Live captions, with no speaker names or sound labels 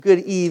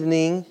Good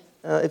evening.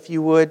 If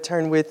you would,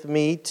 turn with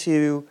me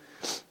to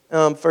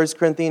 1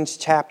 Corinthians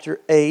chapter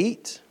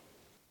 8.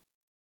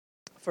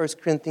 1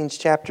 Corinthians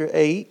chapter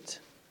 8.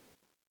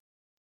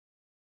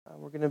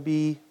 We're going to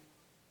be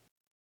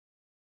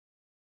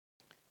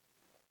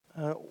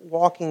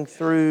walking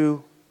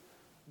through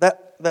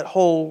that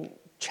whole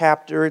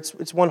chapter.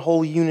 It's one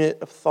whole unit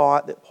of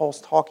thought that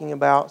Paul's talking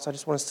about, so I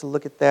just want us to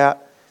look at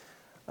that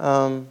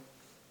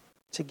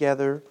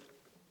together.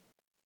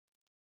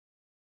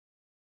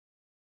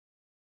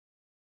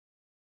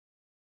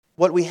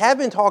 What we have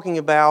been talking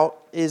about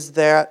is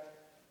that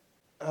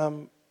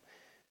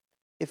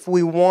if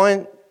we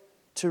want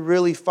to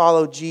really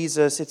follow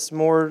Jesus, it's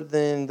more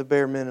than the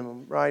bare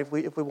minimum, right?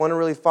 If we want to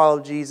really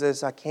follow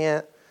Jesus, I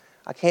can't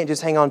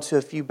just hang on to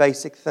a few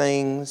basic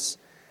things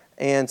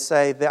and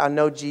say that I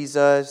know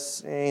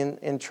Jesus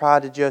and try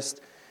to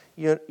just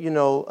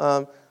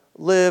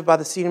live by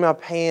the seat of my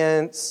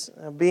pants.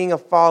 Being a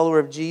follower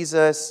of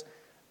Jesus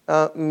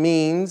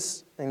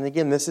means, and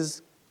again, this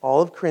is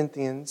all of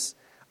Corinthians,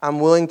 I'm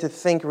willing to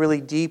think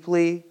really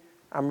deeply.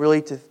 I'm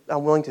willing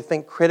to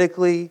think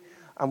critically.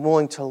 I'm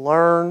willing to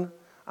learn.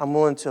 I'm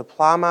willing to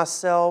apply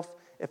myself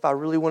if I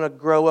really want to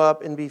grow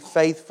up and be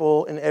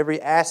faithful in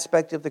every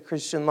aspect of the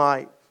Christian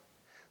life.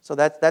 So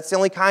that's the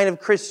only kind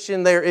of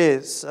Christian there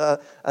is. A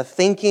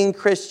thinking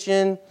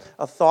Christian,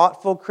 a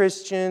thoughtful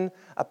Christian,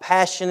 a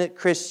passionate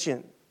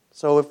Christian.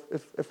 So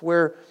if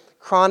we're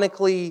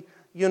chronically,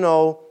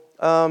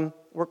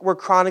 we're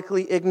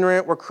chronically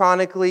ignorant, we're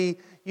chronically,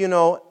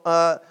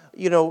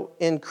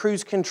 in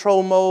cruise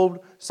control mode,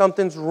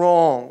 something's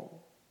wrong.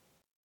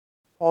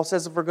 Paul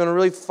says if we're going to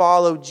really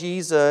follow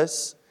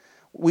Jesus,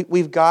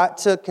 we've got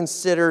to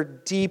consider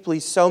deeply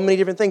so many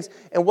different things.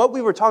 And what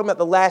we were talking about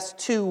the last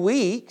 2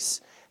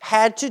 weeks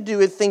had to do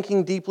with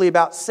thinking deeply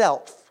about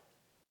self.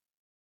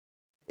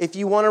 If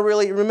you want to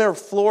really, remember,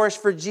 flourish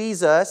for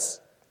Jesus,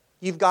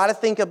 you've got to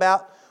think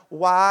about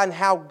why and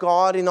how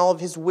God in all of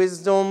His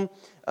wisdom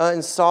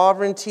and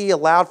sovereignty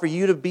allowed for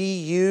you to be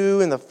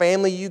you and the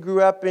family you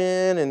grew up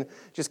in and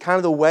just kind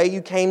of the way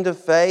you came to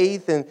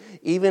faith and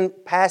even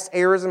past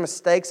errors and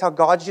mistakes, how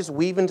God's just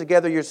weaving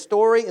together your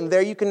story and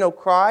there you can know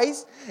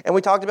Christ. And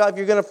we talked about if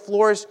you're going to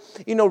flourish,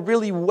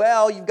 really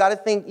well, you've got to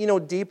think,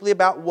 deeply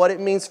about what it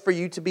means for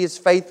you to be as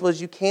faithful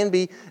as you can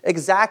be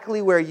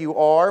exactly where you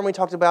are. And we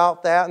talked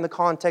about that in the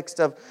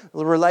context of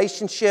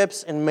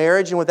relationships and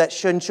marriage and what that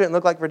should and shouldn't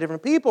look like for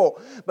different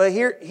people. But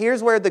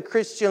here's where the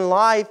Christian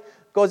life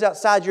goes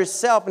outside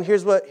yourself, and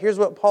here's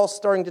what Paul's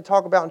starting to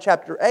talk about in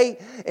chapter 8,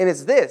 and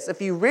it's this.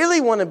 If you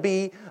really want to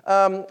be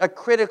a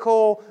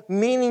critical,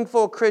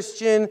 meaningful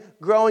Christian,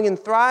 growing and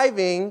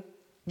thriving,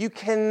 you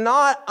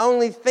cannot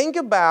only think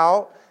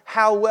about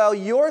how well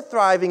you're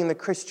thriving in the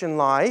Christian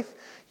life,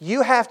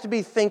 you have to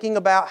be thinking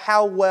about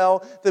how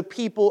well the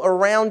people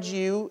around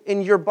you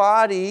in your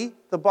body,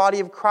 the body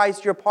of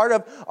Christ you're part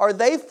of, are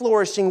they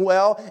flourishing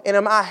well, and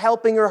am I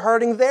helping or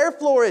hurting their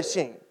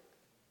flourishing?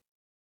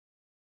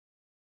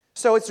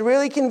 So it's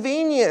really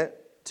convenient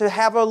to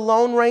have a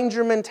Lone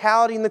Ranger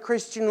mentality in the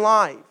Christian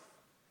life.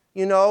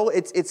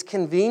 It's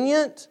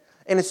convenient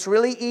and it's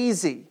really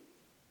easy.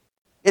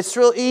 It's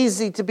real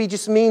easy to be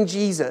just me and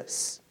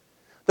Jesus.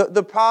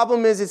 The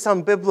problem is it's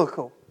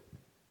unbiblical,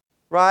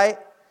 right?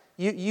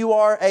 You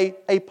are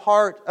a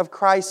part of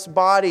Christ's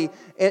body,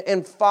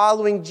 and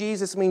following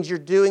Jesus means you're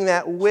doing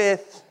that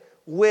with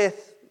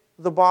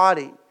the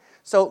body.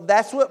 So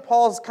that's what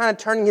Paul's kind of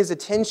turning his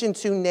attention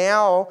to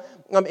now,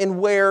 and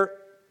where,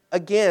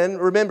 again,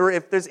 remember,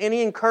 if there's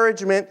any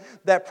encouragement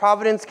that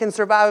Providence can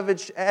survive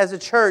as a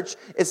church,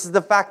 it's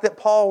the fact that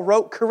Paul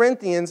wrote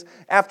Corinthians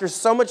after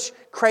so much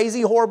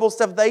crazy, horrible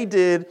stuff they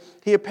did.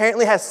 He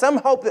apparently has some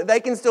hope that they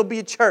can still be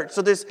a church.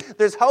 So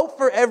there's hope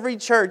for every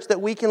church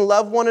that we can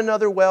love one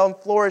another well and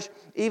flourish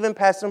even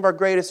past some of our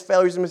greatest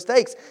failures and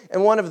mistakes.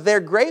 And one of their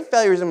great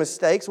failures and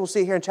mistakes, we'll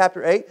see here in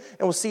chapter 8,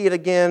 and we'll see it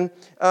again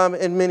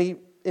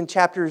in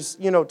chapters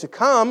to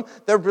come,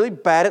 they're really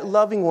bad at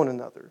loving one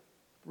another.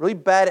 Really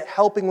bad at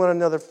helping one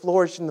another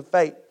flourish in the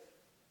faith.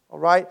 All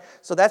right?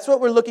 So that's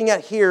what we're looking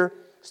at here,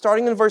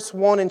 starting in verse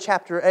 1 in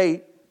chapter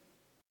 8.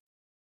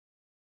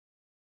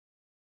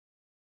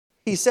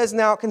 He says,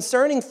 "Now,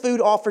 concerning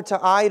food offered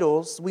to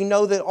idols, we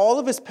know that all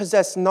of us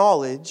possess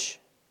knowledge.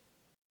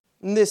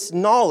 And this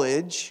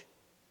knowledge,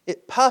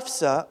 it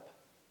puffs up,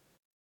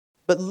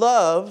 but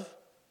love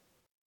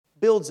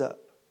builds up.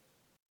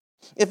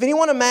 If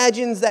anyone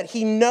imagines that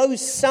he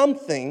knows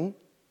something,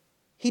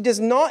 he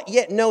does not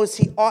yet know as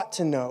he ought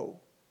to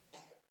know.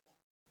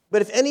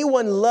 But if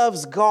anyone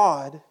loves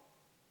God,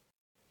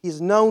 he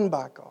is known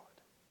by God."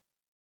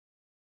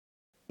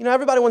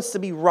 Everybody wants to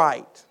be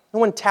right. No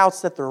one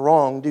touts that they're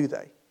wrong, do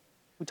they?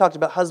 We talked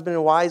about husband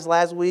and wives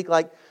last week.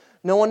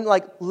 No one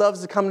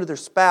loves to come to their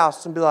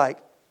spouse and be like,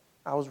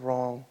 I was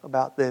wrong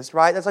about this,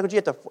 right? That's like what you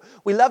have to...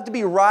 We love to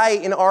be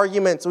right in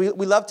arguments. We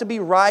love to be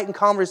right in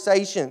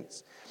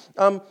conversations.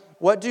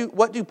 What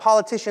do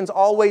politicians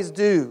always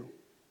do?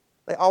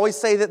 They always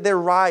say that they're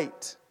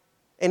right.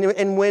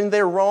 And when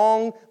they're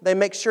wrong, they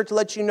make sure to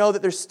let you know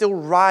that they're still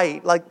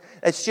right. Like,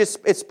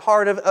 it's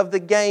part of the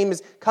game,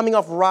 is coming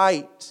off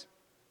right.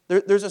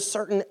 There's a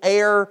certain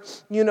air,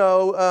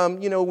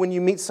 when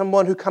you meet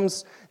someone who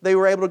comes, they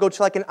were able to go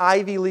to like an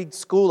Ivy League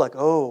school, like,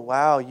 oh,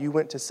 wow, you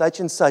went to such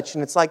and such.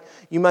 And it's like,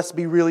 you must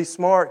be really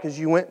smart because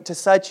you went to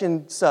such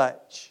and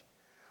such.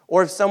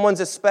 Or if someone's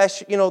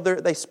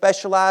they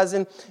specialize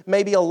in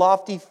maybe a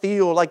lofty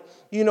field, like,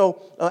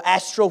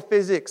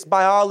 astrophysics,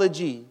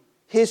 biology,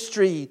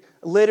 history,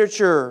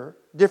 literature,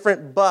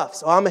 different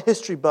buffs. Oh, I'm a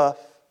history buff.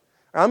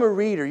 Or I'm a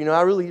reader.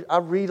 I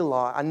read a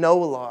lot. I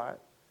know a lot.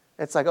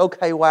 It's like,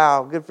 okay,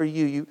 wow, good for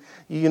you.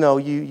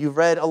 You've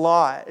read a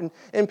lot.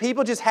 And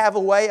people just have a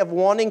way of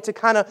wanting to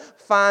kind of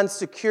find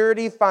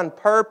security, find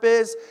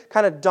purpose,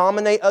 kind of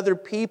dominate other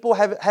people,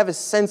 have a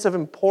sense of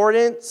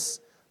importance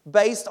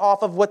based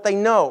off of what they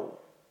know,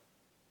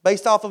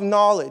 based off of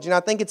knowledge. And I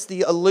think it's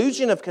the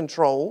illusion of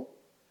control,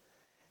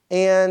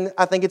 and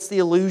I think it's the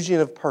illusion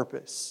of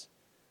purpose.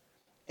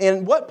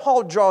 And what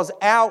Paul draws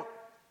out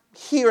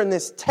here in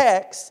this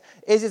text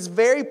is it's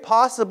very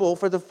possible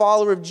for the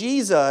follower of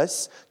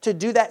Jesus to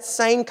do that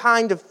same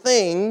kind of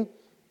thing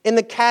in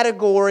the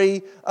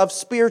category of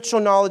spiritual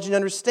knowledge and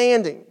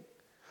understanding.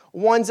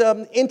 One's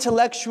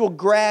intellectual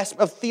grasp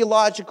of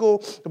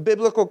theological,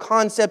 biblical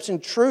concepts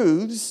and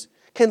truths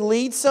can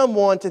lead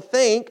someone to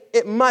think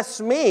it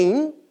must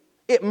mean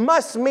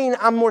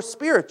I'm more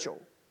spiritual.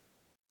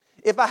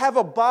 If I have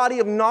a body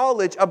of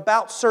knowledge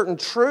about certain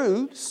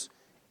truths,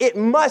 it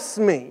must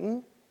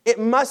mean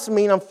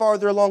I'm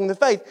farther along in the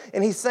faith.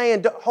 And he's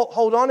saying,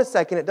 hold on a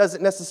second, it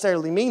doesn't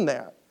necessarily mean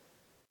that.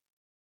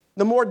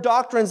 The more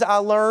doctrines I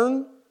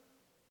learn,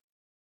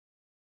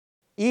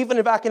 even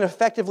if I can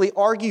effectively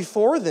argue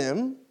for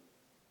them,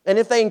 and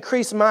if they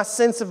increase my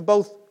sense of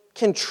both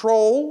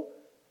control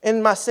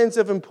and my sense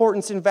of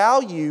importance and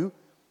value,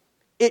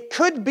 it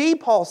could be,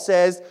 Paul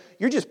says,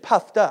 you're just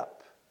puffed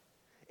up.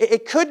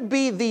 It could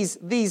be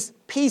these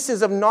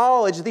pieces of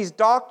knowledge, these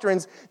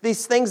doctrines,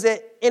 these things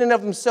that in and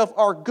of themselves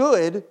are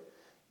good,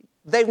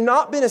 they've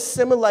not been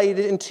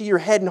assimilated into your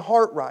head and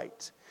heart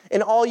right.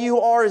 And all you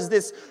are is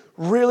this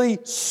really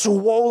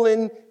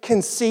swollen,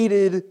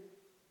 conceited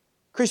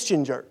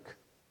Christian jerk.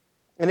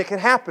 And it can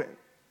happen.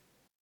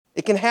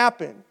 It can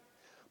happen.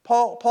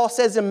 Paul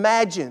says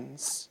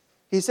imagines.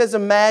 He says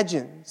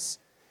imagines.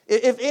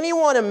 If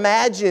anyone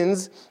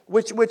imagines,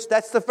 which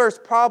that's the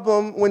first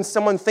problem when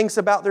someone thinks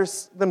about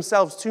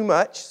themselves too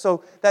much,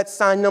 so that's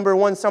sign number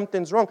one,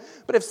 something's wrong.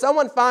 But if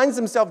someone finds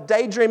themselves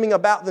daydreaming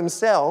about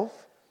themselves,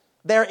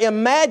 they're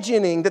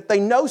imagining that they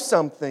know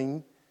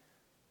something,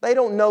 they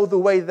don't know the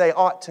way they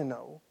ought to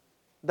know.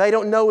 They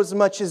don't know as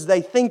much as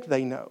they think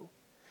they know.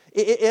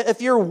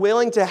 If you're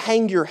willing to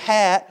hang your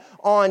hat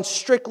on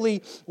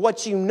strictly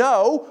what you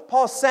know,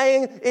 Paul's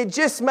saying it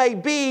just may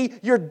be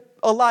you're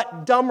a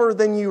lot dumber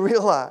than you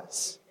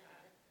realize.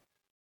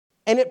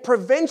 And it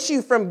prevents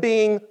you from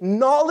being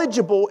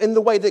knowledgeable in the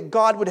way that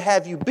God would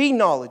have you be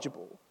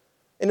knowledgeable,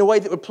 in a way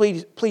that would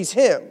please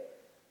Him.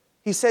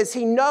 He says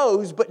he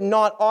knows, but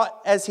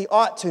not as he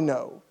ought to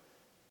know.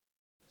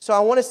 So I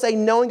want to say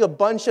knowing a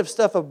bunch of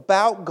stuff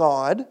about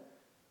God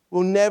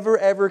will never,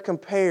 ever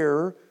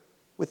compare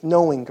with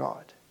knowing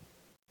God.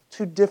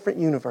 Two different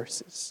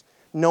universes.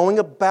 Knowing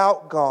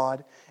about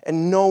God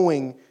and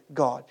knowing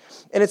God.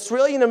 And it's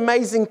really an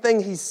amazing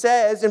thing he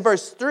says in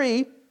verse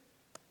 3,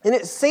 and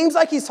it seems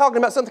like he's talking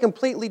about something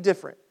completely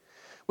different.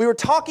 We were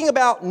talking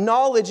about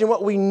knowledge and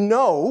what we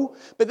know,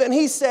 but then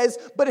he says,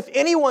 but if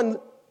anyone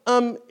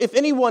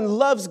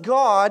loves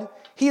God,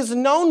 he is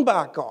known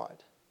by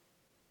God.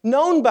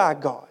 Known by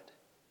God.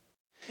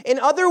 In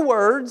other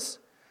words,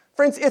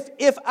 friends,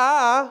 if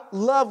I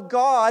love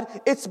God,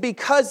 it's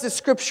because the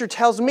Scripture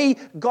tells me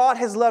God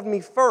has loved me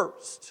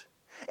first.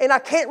 And I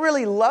can't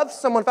really love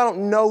someone if I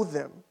don't know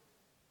them,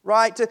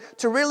 right?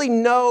 To really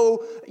know,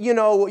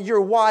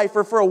 your wife,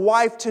 or for a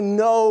wife to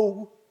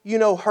know,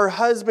 her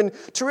husband,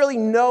 to really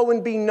know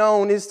and be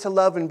known is to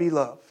love and be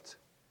loved.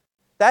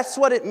 That's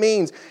what it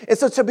means. And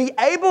so to be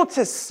able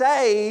to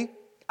say,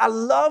 I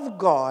love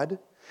God,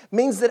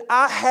 means that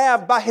I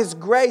have, by His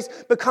grace,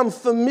 become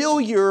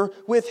familiar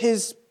with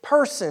His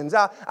persons.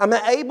 I'm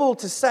able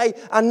to say,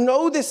 I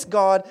know this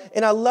God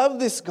and I love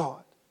this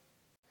God.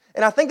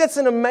 And I think that's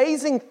an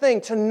amazing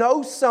thing, to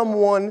know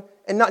someone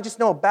and not just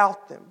know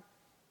about them.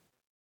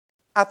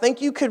 I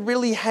think you could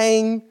really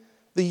hang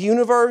the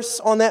universe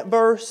on that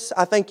verse.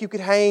 I think you could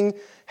hang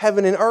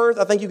heaven and earth.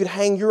 I think you could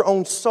hang your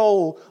own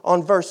soul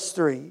on verse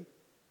 3.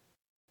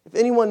 If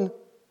anyone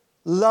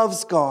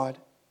loves God,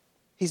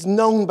 he's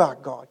known by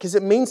God, because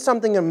it means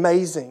something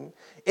amazing.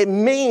 It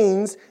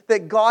means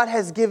that God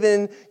has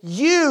given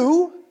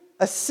you,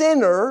 a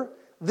sinner,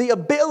 the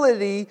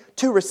ability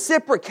to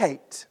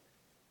reciprocate.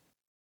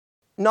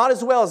 Not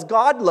as well as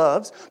God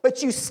loves,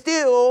 but you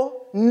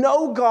still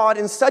know God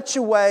in such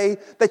a way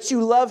that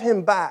you love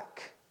Him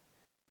back.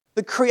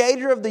 The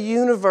Creator of the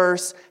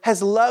universe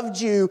has loved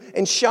you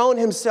and shown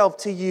Himself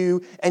to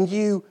you, and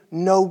you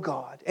know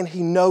God, and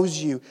He knows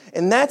you.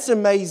 And that's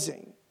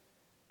amazing.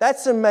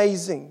 That's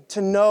amazing,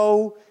 to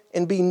know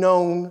and be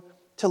known,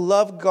 to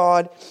love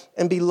God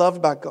and be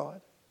loved by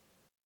God.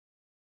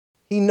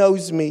 He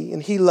knows me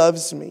and He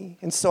loves me,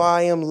 and so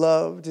I am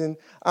loved and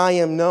I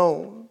am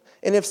known.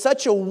 And if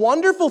such a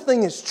wonderful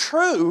thing is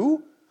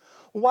true,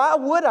 why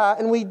would I,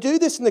 and we do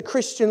this in the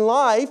Christian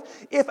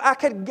life, if I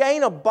could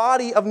gain a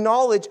body of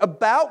knowledge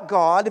about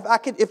God,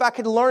 if I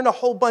could learn a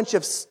whole bunch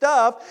of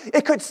stuff,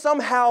 it could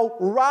somehow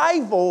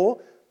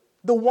rival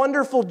the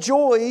wonderful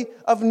joy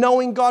of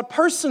knowing God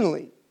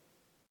personally.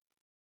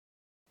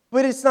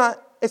 But it's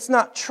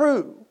not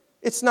true.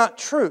 It's not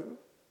true.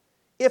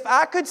 If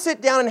I could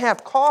sit down and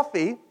have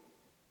coffee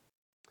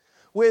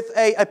with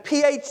a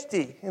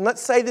PhD, and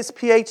let's say this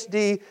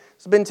PhD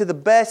has been to the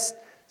best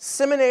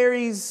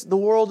seminaries the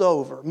world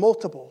over,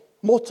 multiple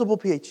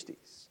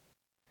PhDs.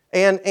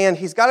 And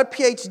he's got a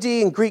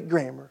PhD in Greek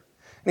grammar.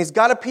 And he's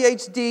got a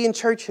PhD in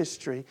church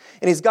history.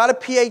 And he's got a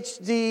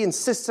PhD in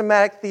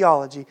systematic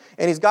theology.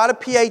 And he's got a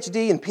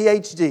PhD in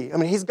PhD. I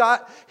mean, he's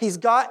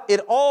got it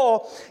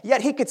all.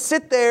 Yet he could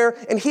sit there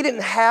and he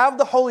didn't have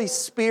the Holy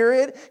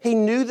Spirit. He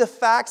knew the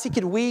facts. He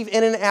could weave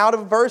in and out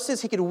of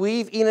verses. He could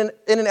weave in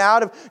and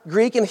out of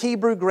Greek and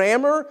Hebrew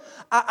grammar.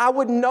 I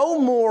would no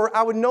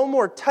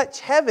more touch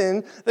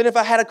heaven than if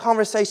I had a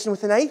conversation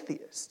with an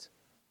atheist.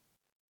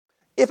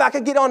 If I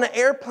could get on an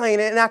airplane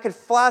and I could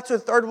fly to a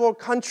third world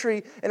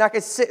country and I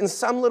could sit in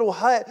some little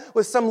hut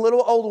with some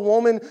little old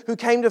woman who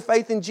came to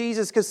faith in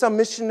Jesus because some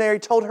missionary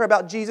told her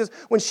about Jesus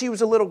when she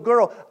was a little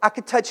girl, I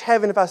could touch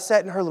heaven if I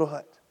sat in her little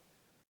hut.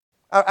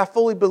 I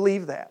fully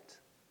believe that.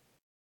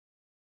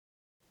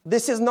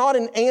 This is not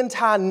an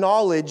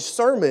anti-knowledge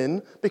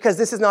sermon because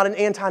this is not an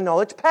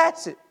anti-knowledge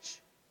passage.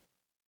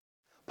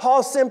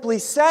 Paul's simply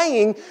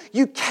saying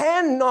you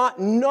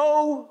cannot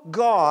know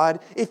God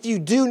if you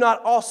do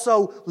not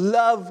also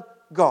love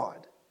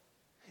God.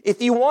 If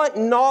you want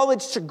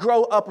knowledge to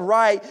grow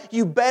upright,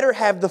 you better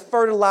have the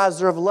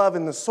fertilizer of love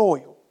in the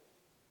soil.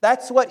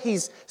 That's what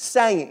he's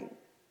saying.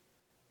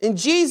 And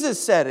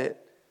Jesus said it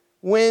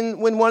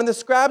when one of the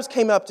scribes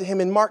came up to him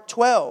in Mark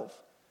 12.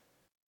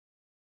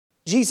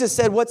 Jesus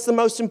said, what's the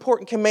most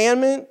important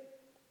commandment?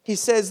 He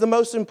says the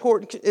most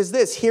important is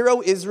this: Hear,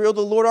 O Israel,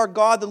 the Lord our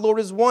God, the Lord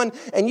is one.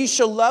 And you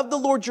shall love the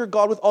Lord your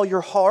God with all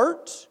your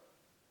heart,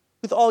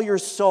 with all your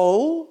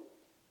soul,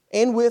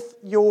 and with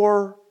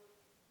your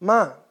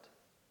mind.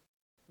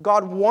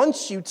 God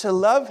wants you to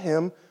love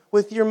Him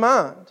with your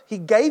mind. He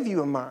gave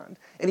you a mind.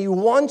 And He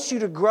wants you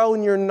to grow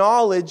in your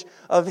knowledge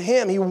of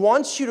Him. He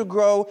wants you to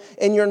grow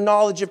in your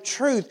knowledge of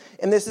truth.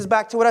 And this is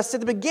back to what I said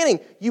at the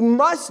beginning. You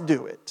must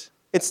do it.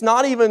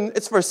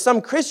 It's for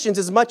some Christians,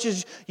 as much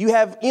as you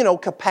have,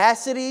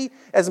 capacity,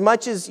 as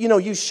much as,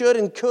 you should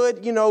and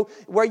could,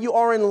 where you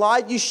are in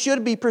life, you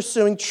should be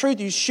pursuing truth.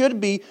 You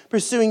should be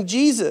pursuing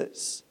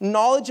Jesus.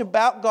 Knowledge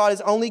about God is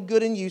only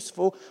good and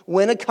useful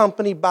when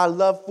accompanied by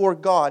love for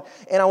God.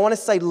 And I want to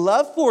say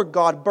love for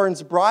God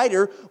burns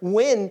brighter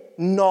when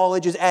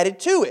knowledge is added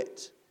to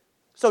it.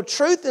 So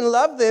truth and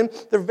love, then,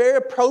 they're very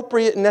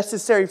appropriate and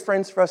necessary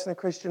friends for us in the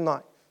Christian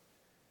life.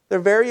 They're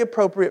very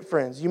appropriate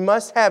friends. You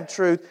must have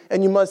truth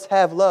and you must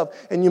have love.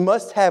 And you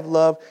must have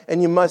love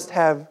and you must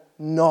have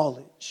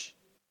knowledge.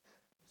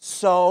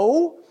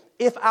 So,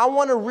 if I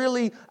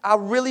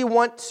really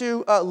want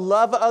to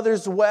love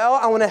others well,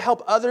 I want to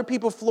help other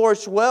people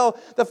flourish well,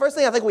 the first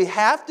thing I think we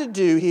have to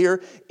do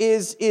here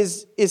is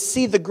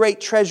see the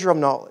great treasure of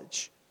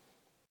knowledge.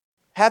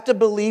 Have to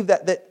believe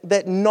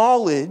that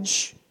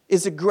knowledge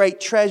is a great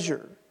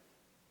treasure.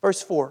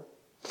 Verse 4.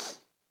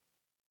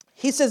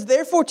 He says,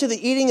 therefore, to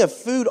the eating of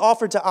food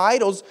offered to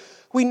idols,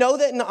 we know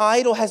that an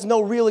idol has no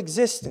real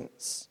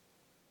existence,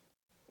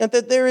 and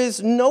that there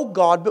is no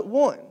God but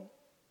one.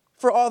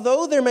 For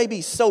although there may be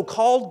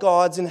so-called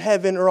gods in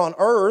heaven or on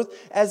earth,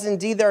 as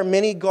indeed there are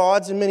many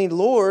gods and many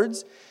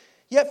lords,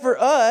 yet for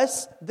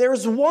us there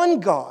is one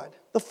God,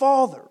 the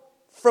Father,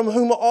 from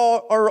whom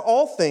are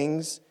all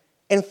things,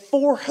 and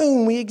for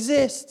whom we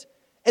exist,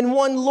 and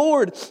one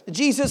Lord,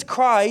 Jesus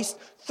Christ,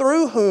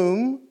 through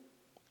whom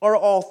are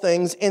all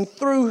things, and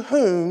through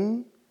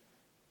whom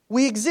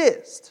we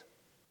exist.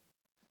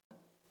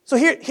 So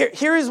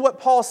here is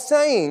what Paul's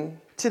saying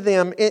to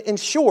them in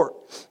short.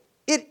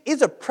 It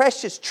is a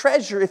precious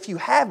treasure if you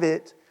have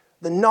it,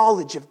 the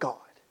knowledge of God.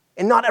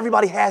 And not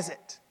everybody has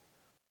it.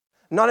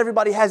 Not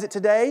everybody has it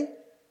today.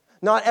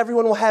 Not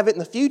everyone will have it in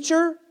the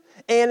future.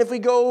 And if we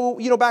go,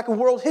 back in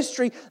world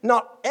history,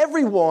 not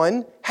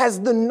everyone has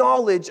the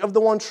knowledge of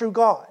the one true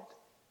God.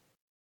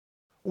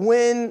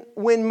 When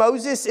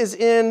Moses is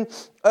in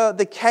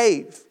the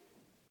cave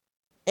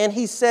and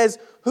he says,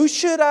 who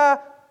should I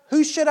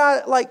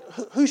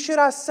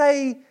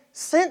say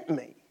sent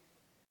me?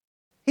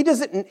 He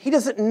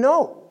doesn't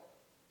know.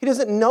 He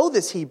doesn't know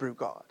this Hebrew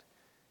God.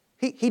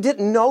 He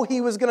didn't know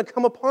he was going to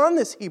come upon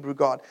this Hebrew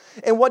God.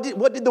 And what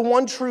did the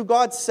one true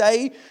God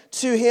say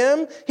to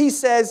him? He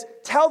says,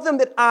 tell them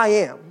that I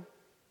am.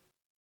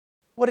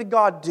 What did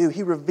God do?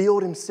 He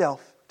revealed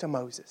Himself to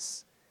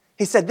Moses.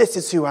 He said, this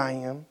is who I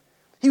am.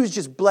 He was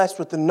just blessed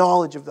with the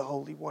knowledge of the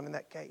Holy One in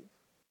that cave.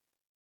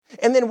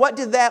 And then what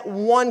did that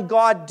one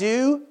God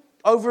do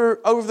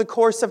over the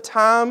course of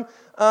time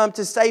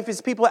to save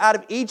his people out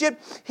of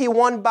Egypt, he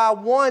one by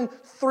one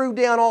threw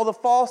down all the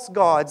false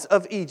gods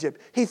of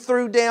Egypt. He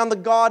threw down the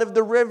god of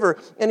the river,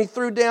 and he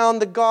threw down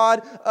the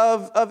god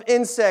of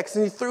insects,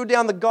 and he threw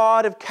down the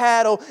god of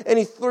cattle, and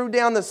he threw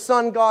down the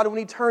sun god. And when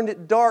he turned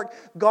it dark,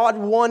 God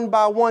one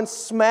by one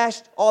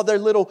smashed all their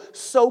little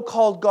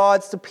so-called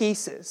gods to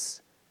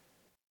pieces.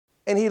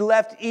 And he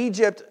left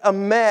Egypt a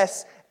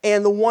mess,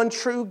 and the one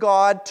true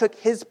God took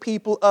his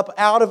people up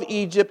out of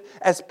Egypt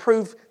as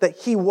proof that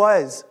he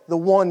was the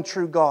one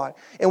true God.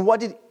 And what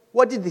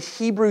did the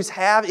Hebrews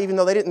have, even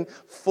though they didn't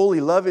fully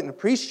love it and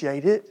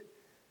appreciate it?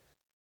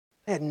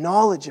 They had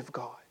knowledge of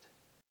God.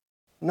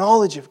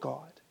 Knowledge of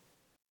God.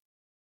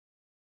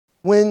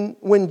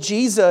 When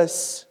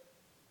Jesus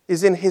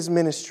is in his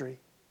ministry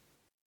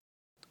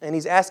and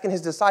he's asking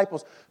his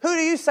disciples, "Who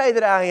do you say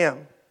that I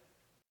am?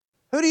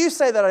 Who do you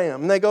say that I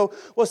am?" And they go,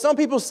 "Well, some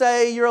people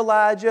say you're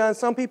Elijah, and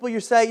some people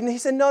you're Satan." And he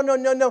said, No.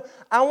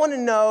 I want to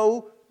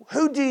know,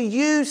 who do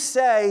you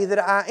say that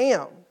I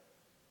am?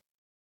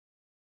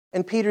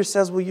 And Peter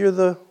says, "Well, you're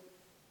the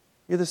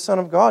Son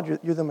of God.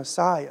 You're the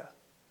Messiah."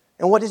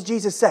 And what does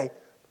Jesus say?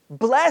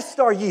 "Blessed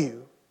are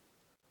you.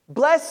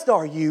 Blessed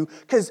are you,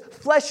 because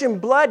flesh and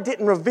blood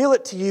didn't reveal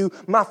it to you.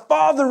 My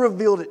Father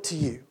revealed it to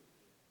you."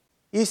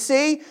 You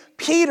see,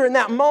 Peter in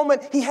that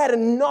moment, he had a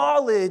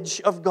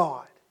knowledge of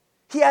God.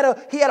 He had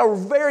a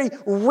very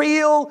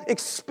real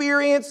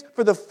experience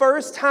for the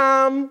first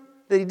time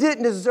that he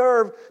didn't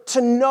deserve,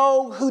 to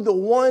know who the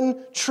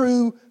one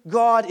true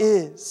God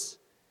is.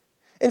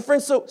 And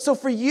friends, so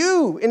for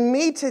you and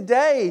me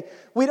today,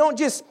 we don't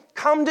just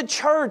come to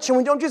church and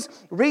we don't just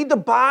read the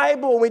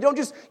Bible and we don't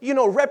just,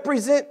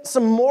 represent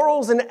some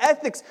morals and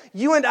ethics.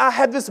 You and I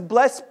have this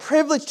blessed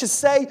privilege to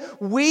say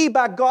we,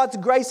 by God's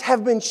grace,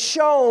 have been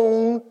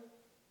shown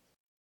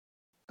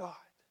God.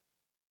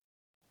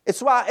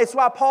 It's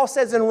why Paul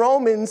says in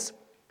Romans,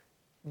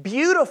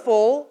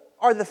 beautiful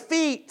are the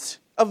feet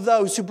of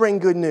those who bring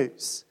good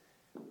news.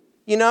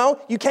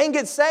 You can't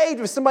get saved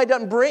if somebody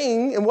doesn't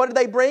bring, and what are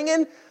they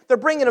bringing? They're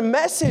bringing a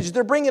message.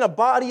 They're bringing a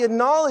body of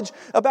knowledge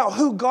about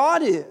who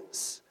God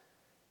is.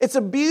 It's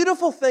a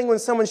beautiful thing when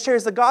someone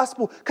shares the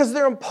gospel, because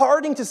they're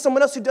imparting to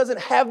someone else who doesn't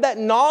have that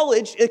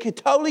knowledge. It could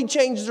totally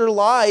change their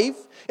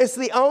life. It's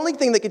the only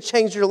thing that could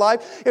change their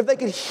life, if they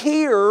could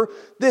hear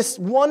this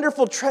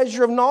wonderful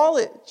treasure of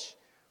knowledge.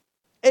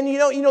 And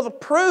the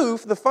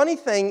proof, the funny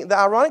thing, the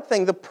ironic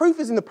thing, the proof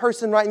is in the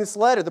person writing this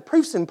letter. The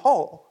proof's in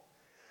Paul.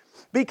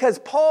 Because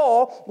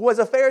Paul was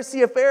a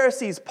Pharisee of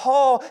Pharisees.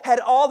 Paul had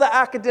all the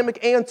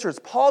academic answers.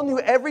 Paul knew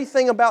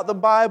everything about the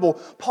Bible.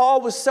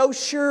 Paul was so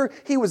sure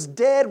he was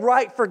dead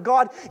right for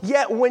God.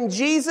 Yet when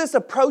Jesus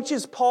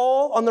approaches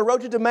Paul on the road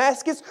to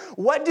Damascus,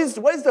 what is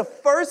the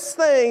first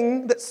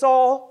thing that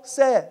Saul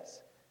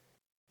says?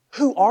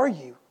 "Who are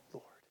you,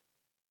 Lord?"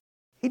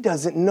 He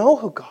doesn't know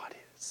who God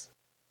is.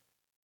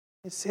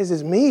 It says,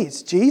 "It's me,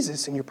 it's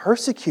Jesus, and you're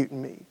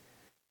persecuting me."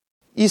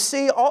 You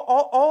see,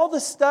 all the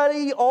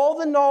study, all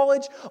the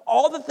knowledge,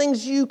 all the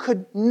things you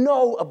could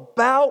know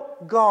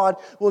about God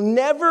will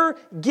never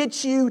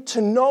get you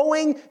to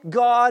knowing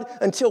God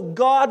until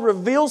God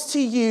reveals to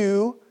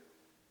you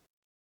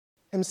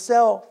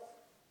Himself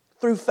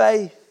through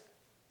faith.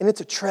 And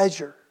it's a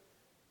treasure.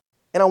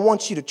 And I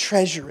want you to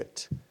treasure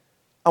it.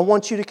 I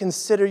want you to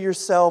consider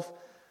yourself,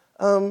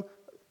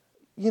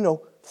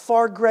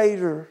 far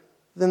greater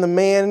than the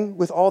man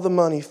with all the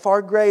money,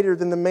 far greater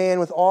than the man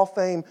with all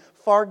fame,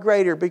 far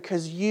greater,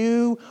 because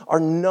you are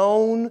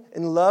known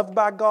and loved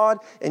by God,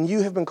 and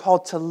you have been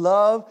called to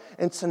love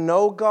and to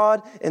know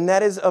God, and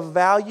that is of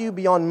value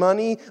beyond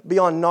money,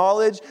 beyond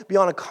knowledge,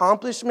 beyond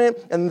accomplishment,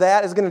 and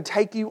that is going to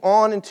take you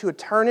on into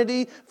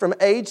eternity from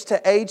age to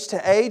age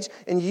to age,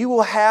 and you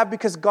will have,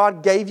 because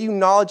God gave you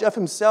knowledge of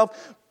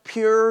Himself,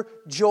 pure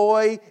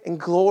joy and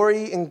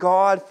glory in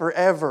God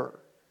forever.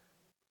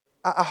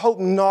 I hope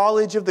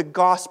knowledge of the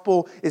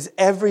gospel is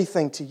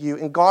everything to you.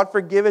 And God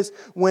forgive us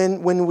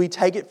when we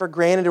take it for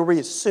granted or we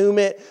assume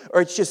it,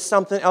 or it's just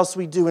something else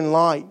we do in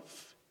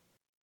life.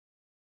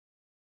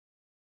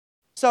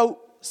 So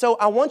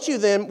I want you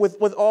then,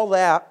 with all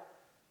that,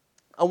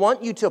 I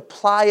want you to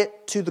apply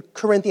it to the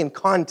Corinthian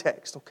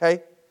context,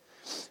 okay?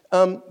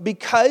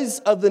 Because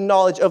of the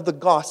knowledge of the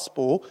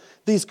gospel,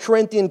 these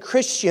Corinthian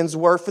Christians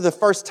were, for the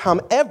first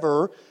time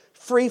ever,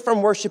 free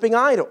from worshiping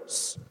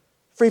idols.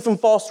 Free from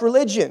false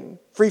religion,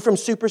 free from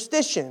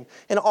superstition,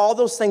 and all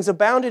those things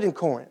abounded in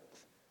Corinth.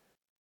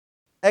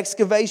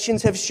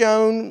 Excavations have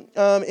shown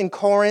in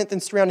Corinth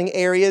and surrounding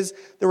areas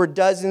there were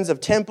dozens of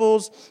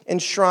temples and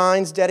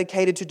shrines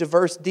dedicated to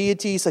diverse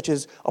deities such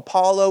as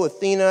Apollo,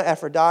 Athena,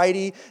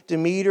 Aphrodite,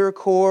 Demeter,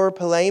 Kore,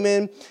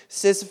 Palaemon,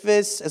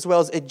 Sisyphus, as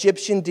well as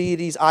Egyptian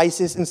deities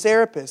Isis and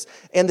Serapis.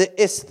 And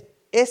the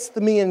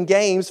Isthmian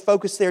Games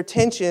focused their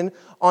attention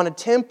on a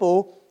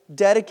temple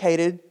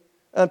dedicated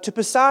to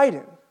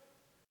Poseidon.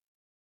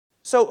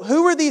 So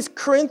who were these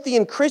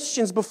Corinthian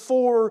Christians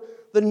before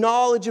the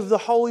knowledge of the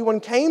Holy One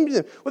came to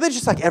them? Well, they're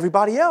just like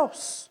everybody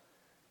else.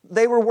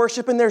 They were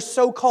worshiping their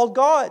so-called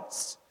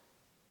gods.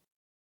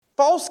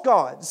 False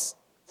gods.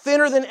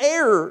 thinner than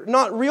air,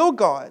 not real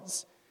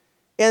gods.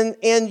 And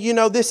you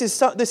know, this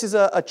is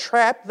a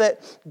trap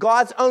that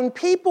God's own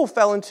people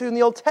fell into in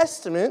the Old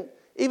Testament,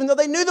 even though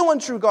they knew the one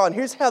true God. And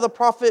here's how the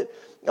prophet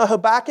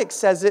Habakkuk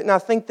says it, and I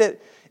think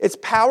that it's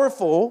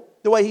powerful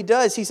the way he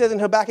does. He says in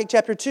Habakkuk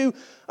chapter 2,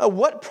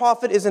 what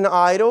profit is an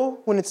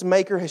idol when its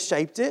maker has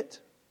shaped it?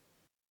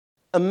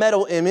 A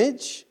metal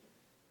image,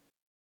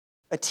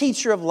 a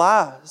teacher of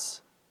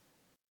lies.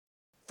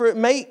 For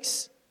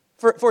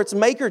its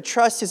maker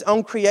trusts his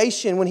own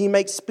creation when he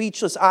makes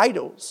speechless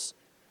idols.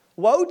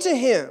 Woe to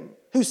him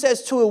who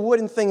says to a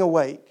wooden thing,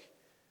 awake,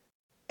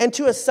 and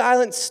to a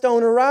silent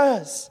stone,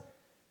 arise.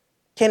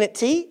 Can it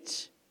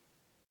teach?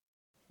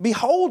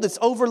 Behold, it's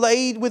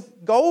overlaid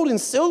with gold and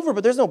silver,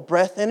 but there's no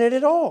breath in it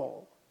at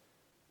all.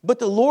 But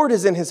the Lord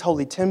is in his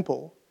holy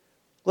temple.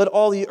 Let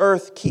all the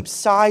earth keep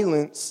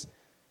silence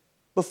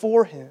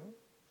before him.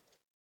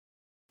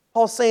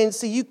 Paul's saying,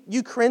 see,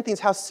 you Corinthians,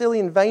 how silly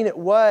and vain it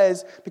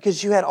was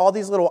because you had all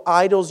these little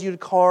idols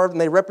you'd carved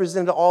and they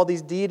represented all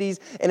these deities,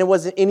 and it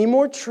wasn't any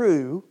more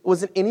true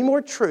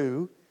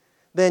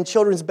than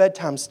children's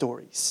bedtime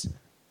stories.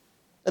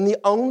 And the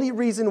only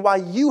reason why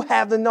you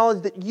have the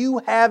knowledge that you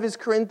have as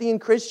Corinthian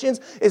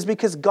Christians is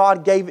because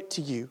God gave it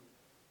to you.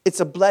 It's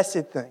a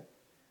blessed thing.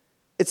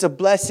 It's a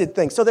blessed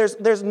thing. So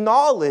there's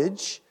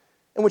knowledge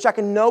in which I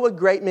can know a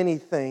great many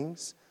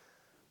things.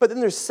 But then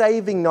there's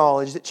saving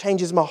knowledge that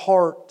changes my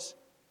heart,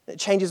 that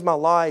changes my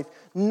life.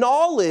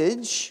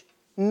 Knowledge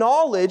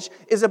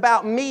is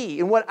about me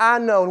and what I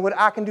know and what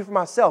I can do for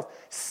myself.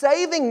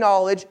 Saving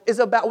knowledge is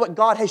about what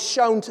God has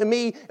shown to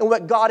me and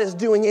what God is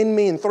doing in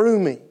me and through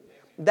me.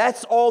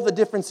 That's all the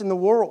difference in the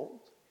world.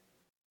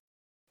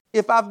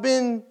 If I've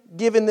been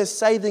given this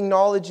saving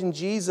knowledge in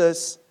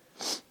Jesus,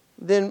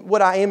 then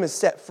what I am is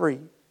set free.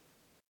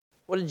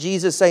 What did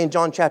Jesus say in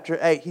John chapter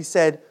 8? He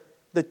said,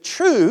 the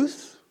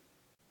truth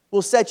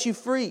will set you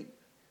free.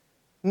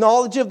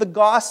 Knowledge of the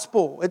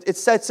gospel, it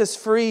sets us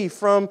free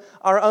from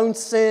our own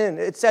sin.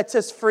 It sets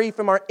us free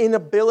from our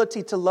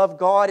inability to love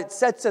God. It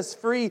sets us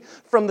free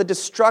from the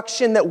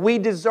destruction that we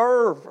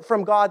deserve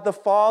from God the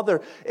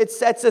Father. It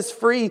sets us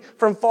free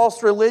from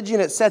false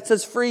religion. It sets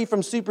us free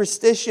from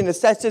superstition. It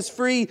sets us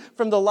free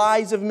from the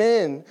lies of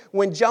men.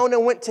 When Jonah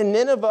went to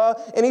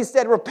Nineveh and he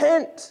said,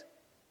 repent,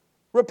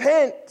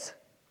 repent,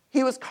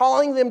 he was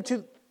calling them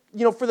to,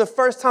 for the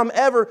first time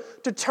ever,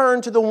 to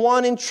turn to the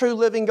one and true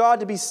living God,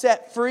 to be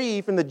set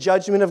free from the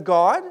judgment of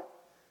God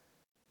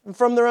and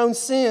from their own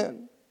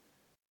sin.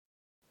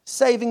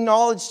 Saving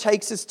knowledge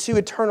takes us to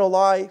eternal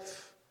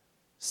life.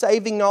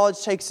 Saving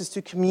knowledge takes us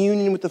to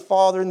communion with the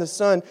Father and the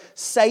Son.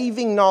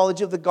 Saving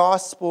knowledge of the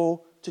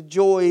gospel to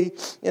joy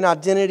and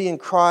identity in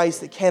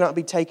Christ that cannot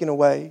be taken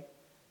away.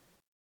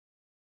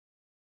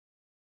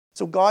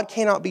 So God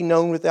cannot be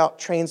known without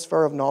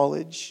transfer of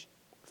knowledge.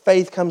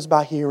 Faith comes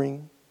by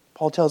hearing.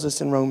 Paul tells us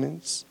in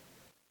Romans.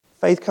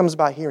 Faith comes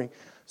by hearing.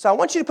 So I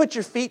want you to put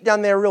your feet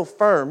down there real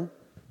firm,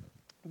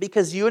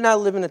 because you and I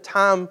live in a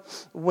time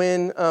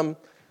when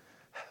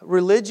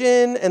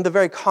religion and the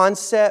very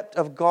concept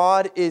of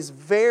God is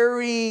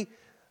very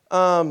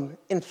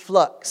in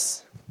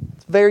flux.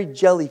 It's very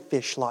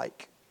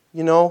jellyfish-like,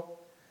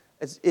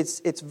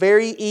 It's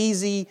very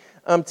easy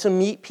to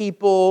meet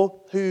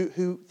people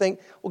who think,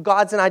 well,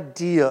 God's an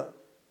idea.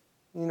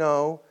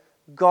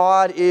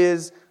 God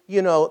is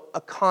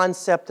a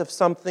concept of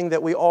something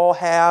that we all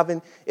have,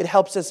 and it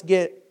helps us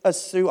get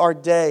us through our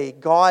day.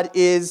 God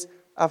is,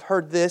 I've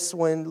heard this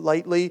one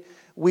lately,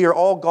 we are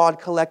all God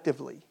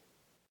collectively.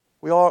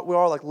 We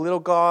are like little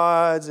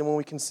gods, and when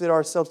we consider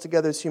ourselves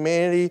together as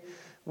humanity,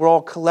 we're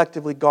all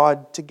collectively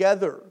God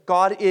together.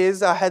 God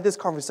is, I had this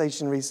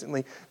conversation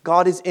recently,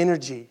 God is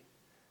energy.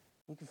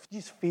 You can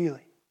just feel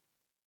it.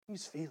 You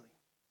just feel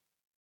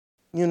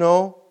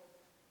it.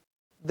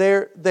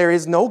 There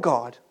is no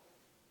God.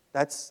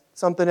 That's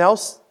something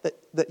else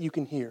that you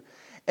can hear.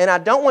 And I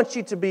don't want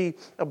you to be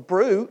a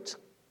brute,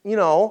 and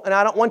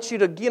I don't want you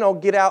to,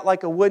 get out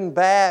like a wooden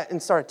bat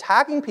and start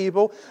attacking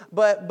people.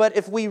 But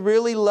if we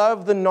really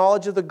love the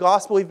knowledge of the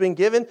gospel we've been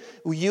given,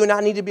 you and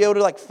I need to be able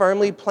to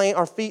firmly plant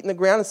our feet in the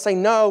ground and say,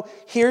 no,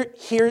 here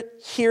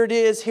it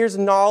is. Here's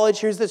knowledge.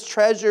 Here's this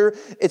treasure.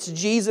 It's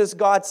Jesus,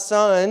 God's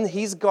Son.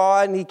 He's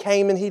God, and He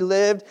came and He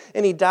lived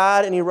and He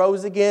died and He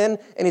rose again,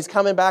 and He's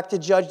coming back to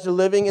judge the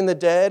living and the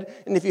dead.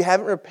 And if you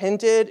haven't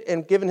repented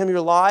and given Him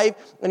your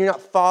life and you're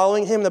not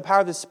following Him in the power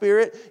of the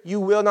Spirit, you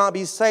will not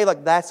be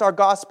saved. That's our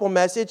gospel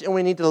message, and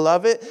we need to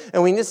love it,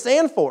 and we need to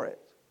stand for it.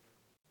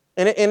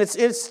 And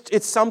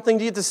it's something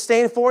to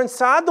stand for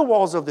inside the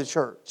walls of the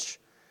church.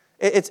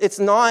 It's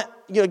not,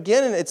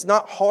 again, it's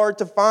not hard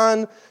to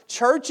find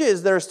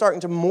churches that are starting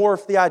to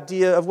morph the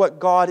idea of what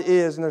God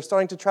is, and they're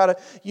starting to try to,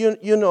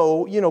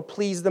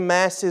 please the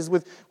masses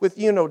with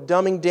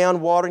dumbing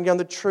down, watering down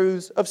the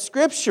truths of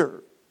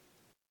Scripture.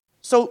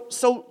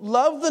 So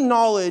love the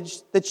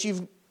knowledge that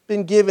you've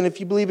been given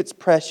if you believe it's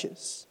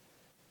precious.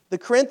 The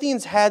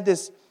Corinthians had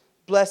this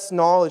blessed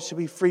knowledge to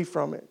be free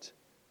from it.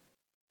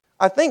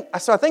 I think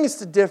it's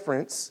the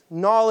difference,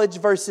 knowledge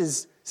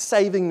versus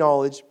saving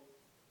knowledge.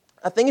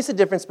 I think it's the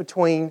difference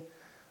between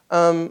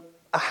a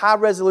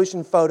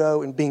high-resolution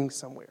photo and being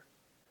somewhere.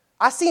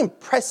 I see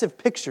impressive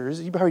pictures.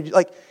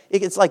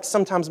 It's like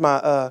sometimes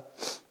my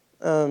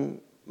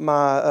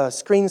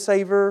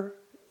screensaver,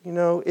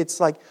 it's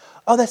like,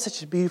 oh, that's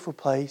such a beautiful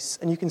place.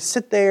 And you can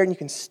sit there and you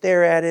can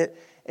stare at it.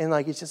 And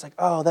it's just like,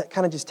 oh, that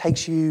kind of just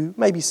takes you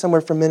maybe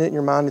somewhere for a minute in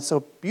your mind. It's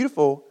so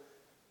beautiful.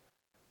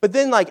 But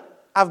then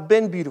I've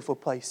been beautiful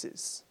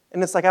places.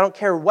 And it's like, I don't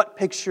care what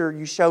picture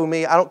you show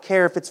me. I don't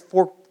care if it's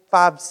 4,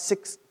 5,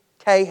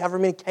 6K, however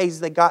many Ks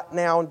they got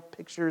now in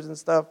pictures and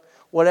stuff,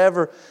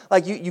 whatever.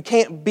 You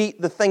can't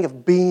beat the thing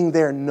of being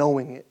there and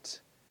knowing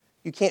it.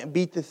 You can't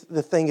beat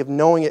the thing of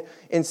knowing it.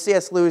 In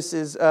C.S.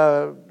 Lewis's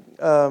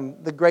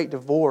The Great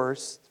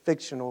Divorce,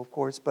 fictional, of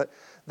course, but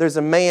there's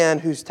a man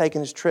who's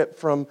taken his trip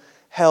from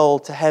hell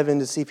to heaven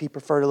to see if he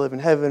preferred to live in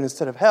heaven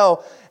instead of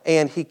hell,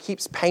 and he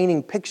keeps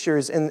painting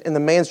pictures, and the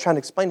man's trying to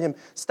explain to him,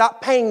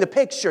 stop painting the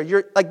picture.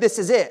 You're this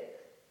is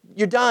it.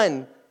 You're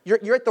done.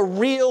 You're at the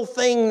real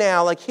thing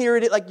now. Here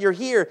it is. You're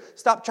here.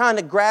 Stop trying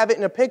to grab it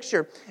in a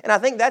picture. And I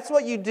think that's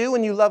what you do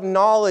when you love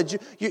knowledge.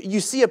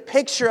 You see a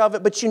picture of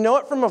it, but you know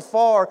it from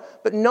afar.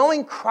 But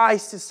knowing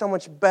Christ is so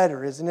much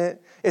better, isn't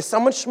it? It's so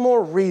much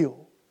more real.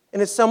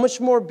 And it's so much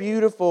more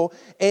beautiful,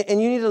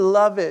 and you need to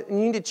love it, and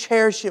you need to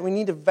cherish it. We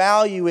need to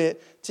value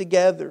it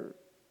together.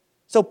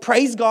 So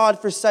praise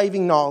God for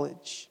saving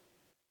knowledge.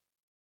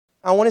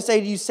 I want to say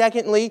to you,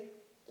 secondly,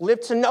 live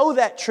to know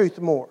that truth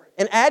more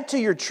and add to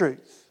your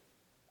truth.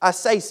 I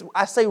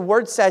say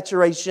word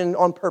saturation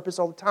on purpose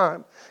all the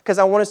time because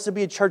I want us to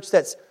be a church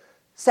that's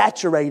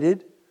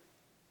saturated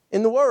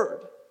in the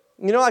Word.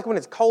 When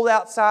it's cold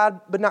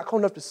outside, but not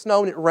cold enough to snow,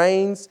 and it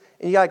rains,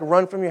 and you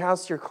run from your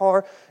house to your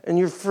car, and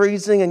you're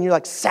freezing, and you're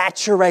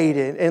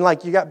saturated, and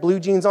you got blue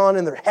jeans on,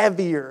 and they're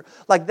heavier.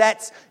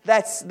 That's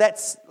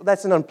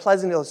an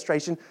unpleasant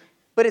illustration,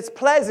 but it's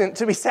pleasant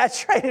to be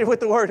saturated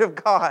with the Word of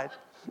God.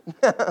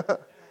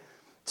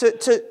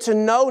 To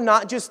know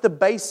not just the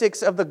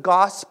basics of the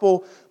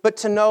gospel, but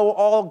to know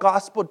all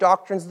gospel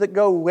doctrines that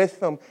go with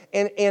them,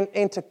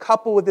 and to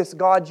couple with this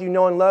God you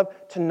know and love,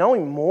 to know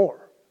Him more.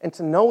 And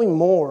to know Him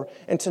more,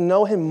 and to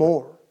know Him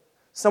more.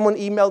 Someone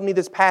emailed me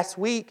this past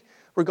week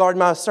regarding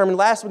my sermon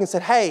last week and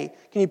said, hey,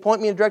 can you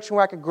point me in a direction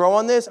where I could grow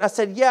on this? And I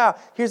said, yeah,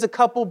 here's a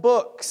couple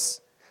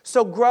books.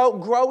 So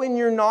grow in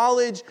your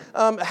knowledge.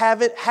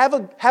 Have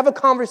a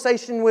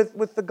conversation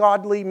with the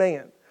godly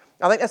man.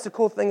 I think that's the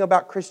cool thing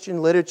about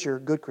Christian literature,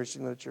 good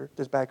Christian literature,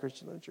 there's bad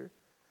Christian literature,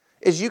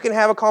 is you can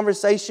have a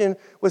conversation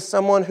with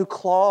someone who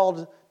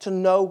clawed to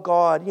know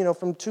God,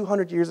 from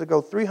 200 years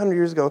ago, 300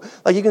 years ago.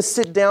 You can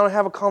sit down and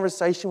have a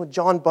conversation with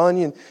John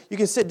Bunyan. You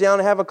can sit down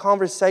and have a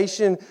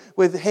conversation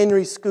with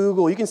Henry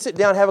Scougal. You can sit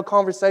down and have a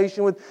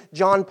conversation with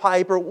John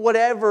Piper.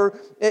 Whatever,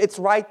 it's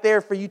right there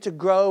for you to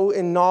grow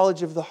in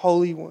knowledge of the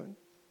Holy One.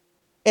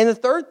 And the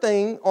third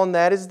thing on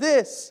that is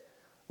this: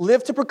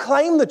 live to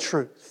proclaim the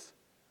truth.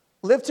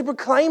 Live to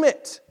proclaim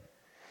it.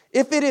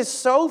 If it is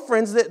so,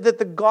 friends, that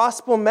the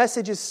gospel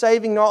message is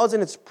saving knowledge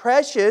and it's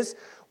precious,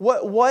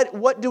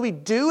 what do we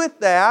do with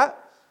that?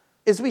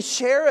 Is we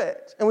share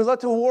it. And we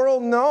let the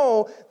world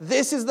know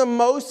this is the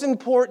most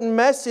important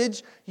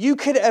message you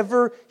could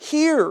ever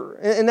hear.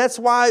 And that's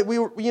why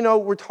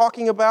we're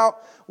talking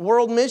about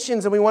world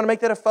missions, and we want to make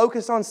that a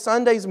focus on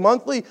Sundays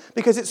monthly,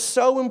 because it's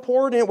so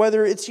important,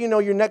 whether it's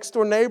your next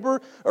door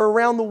neighbor or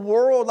around the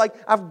world.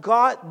 I've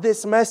got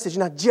this message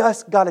and I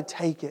just got to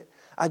take it.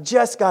 I've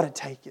just got to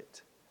take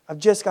it.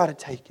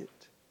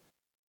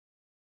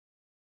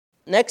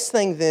 Next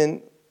thing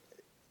then,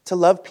 to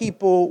love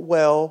people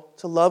well,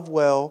 to love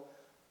well,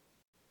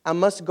 I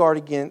must guard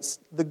against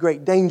the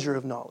great danger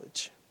of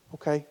knowledge.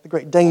 Okay? The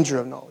great danger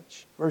of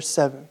knowledge. Verse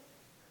 7.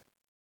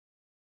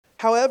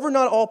 However,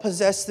 not all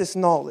possess this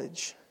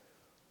knowledge,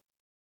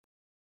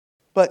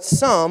 but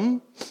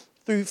some,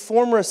 through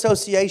former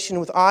association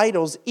with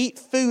idols, eat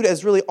food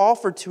as really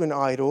offered to an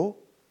idol,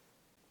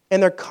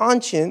 and their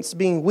conscience,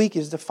 being weak,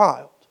 is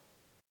defiled.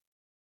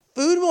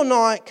 Food will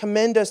not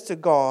commend us to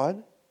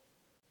God.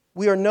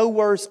 We are no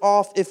worse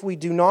off if we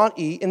do not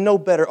eat, and no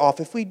better off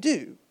if we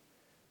do.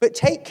 But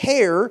take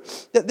care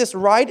that this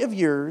right of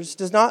yours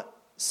does not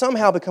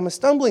somehow become a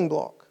stumbling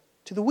block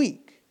to the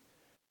weak.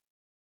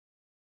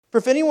 For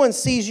if anyone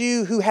sees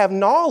you who have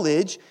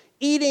knowledge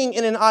eating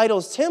in an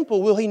idol's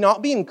temple, will he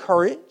not be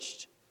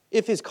encouraged,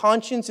 if his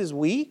conscience is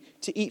weak,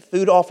 to eat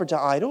food offered to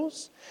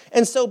idols?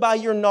 And so by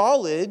your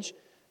knowledge,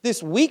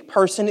 this weak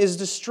person is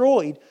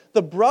destroyed,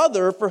 the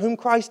brother for whom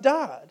Christ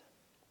died.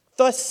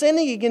 Thus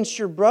sinning against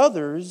your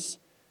brothers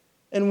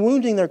and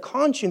wounding their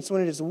conscience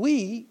when it is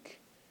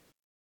weak,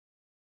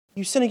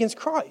 you sin against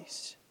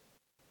Christ.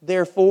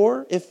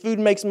 Therefore, if food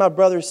makes my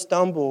brother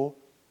stumble,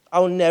 I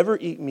will never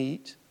eat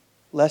meat,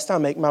 lest I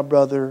make my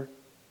brother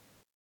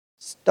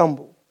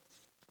stumble.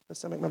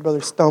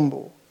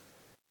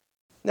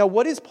 Now,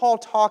 what is Paul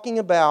talking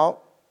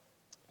about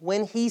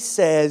when he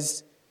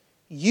says,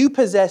 you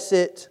possess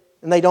it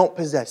and they don't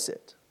possess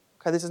it?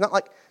 Okay, this is not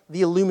like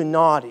the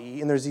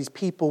Illuminati and there's these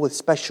people with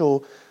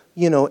special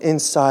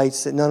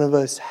insights that none of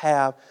us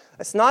have.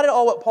 That's not at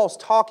all what Paul's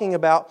talking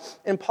about.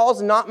 And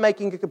Paul's not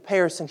making a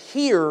comparison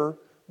here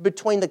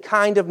between the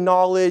kind of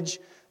knowledge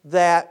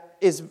that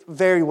is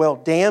very well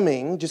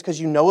damning. Just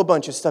because you know a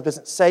bunch of stuff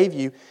doesn't save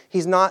you.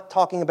 He's not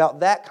talking about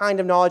that kind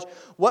of knowledge.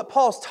 What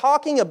Paul's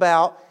talking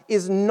about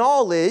is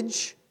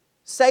knowledge,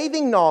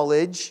 saving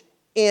knowledge,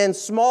 in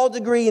small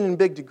degree and in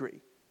big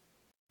degree.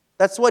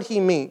 That's what he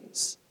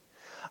means.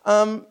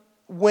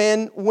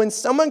 When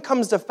someone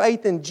comes to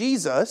faith in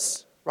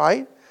Jesus,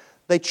 right,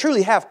 they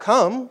truly have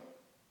come.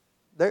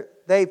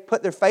 They've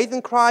put their faith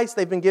in Christ.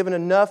 They've been given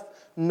enough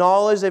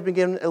knowledge. They've been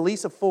given at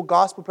least a full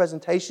gospel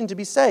presentation to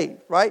be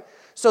saved, right?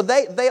 So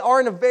they are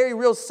in a very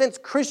real sense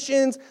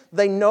Christians.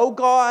 They know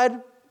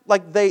God.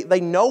 Like they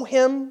know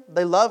Him.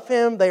 They love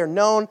Him. They are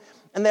known.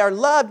 And they are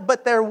loved.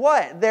 But they're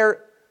what?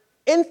 They're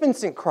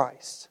infants in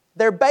Christ.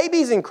 They're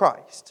babies in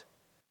Christ.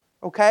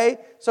 Okay?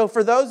 So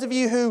for those of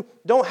you who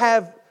don't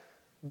have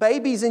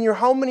babies in your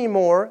home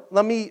anymore,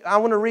 I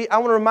want to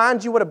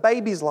remind you what a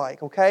baby's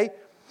like, okay?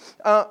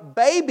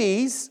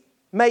 Babies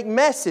make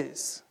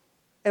messes.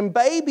 And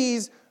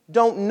babies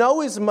don't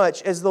know as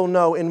much as they'll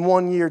know in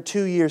 1 year,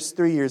 2 years,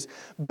 3 years.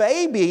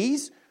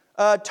 Babies,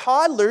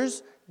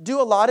 toddlers,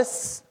 do a lot of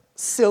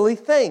silly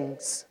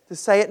things, to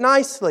say it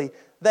nicely.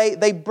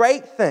 They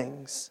break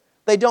things.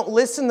 They don't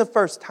listen the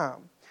first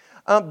time.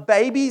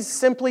 Babies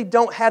simply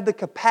don't have the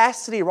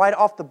capacity right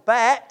off the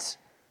bat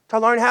to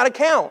learn how to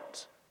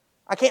count.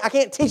 I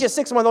can't teach a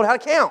 6-month-old how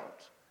to count.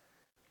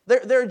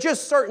 There are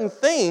just certain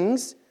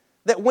things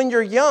that when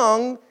you're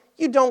young,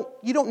 you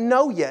don't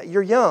know yet.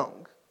 You're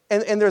young.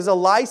 And there's a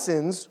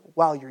license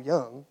while you're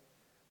young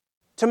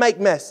to make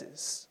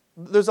messes.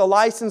 There's a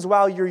license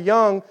while you're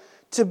young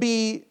to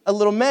be a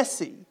little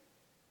messy.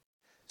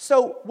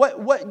 So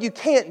what you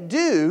can't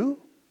do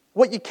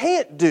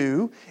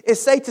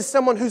is say to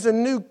someone who's a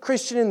new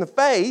Christian in the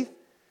faith,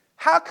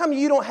 how come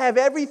you don't have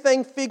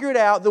everything figured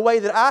out the way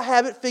that I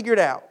have it figured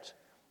out?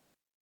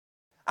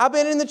 I've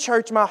been in the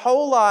church my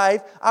whole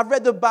life. I've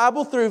read the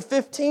Bible through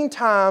 15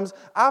 times.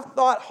 I've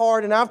thought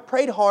hard and I've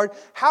prayed hard.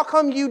 How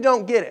come you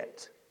don't get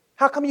it?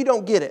 How come you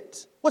don't get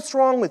it? What's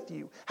wrong with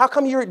you? How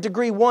come you're at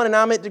degree 1 and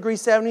I'm at degree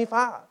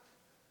 75?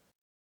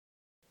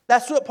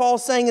 That's what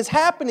Paul's saying is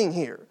happening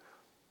here.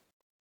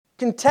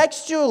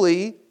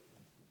 Contextually,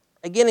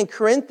 again, in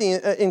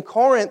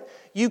Corinth,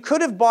 you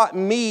could have bought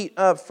meat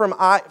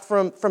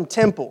from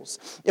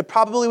temples. It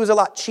probably was a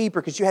lot cheaper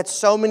because you had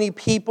so many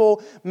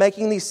people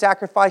making these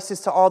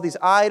sacrifices to all these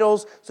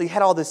idols. So you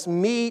had all this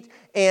meat,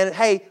 and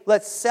hey,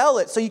 let's sell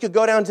it. So you could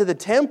go down to the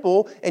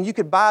temple and you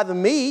could buy the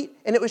meat,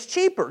 and it was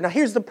cheaper. Now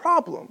here's the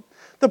problem.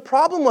 The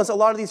problem was a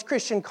lot of these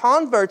Christian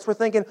converts were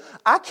thinking,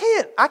 I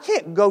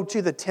can't go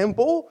to the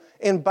temple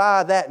and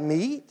buy that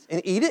meat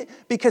and eat it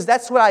because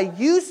that's what I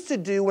used to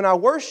do when I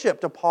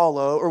worshiped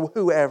Apollo or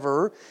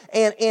whoever.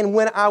 And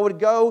when I would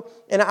go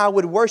and I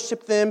would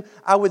worship them,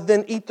 I would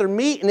then eat their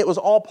meat, and it was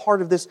all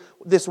part of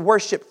this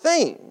worship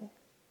thing.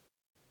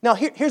 Now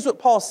here's what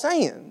Paul's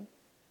saying.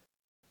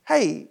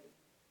 Hey,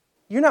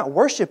 you're not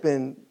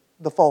worshiping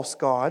the false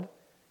god.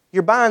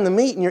 You're buying the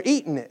meat and you're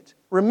eating it.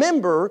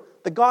 Remember,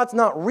 the God's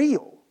not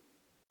real.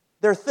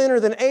 They're thinner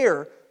than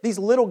air. These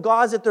little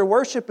gods that they're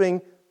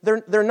worshiping,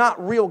 they're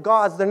not real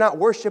gods. They're not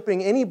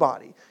worshiping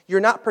anybody. You're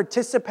not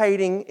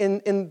participating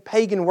in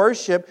pagan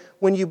worship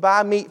when you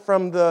buy meat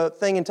from the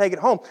thing and take it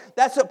home.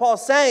 That's what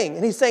Paul's saying.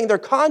 And he's saying their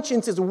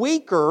conscience is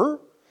weaker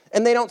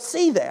and they don't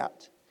see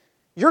that.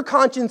 Your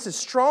conscience is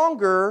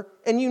stronger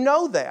and you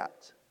know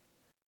that.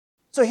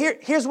 So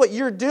here's what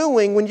you're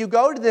doing when you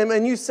go to them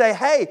and you say,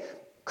 hey,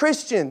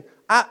 Christian,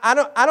 I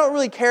don't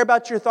really care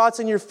about your thoughts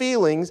and your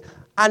feelings.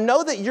 I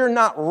know that you're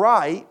not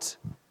right,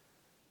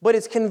 but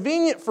it's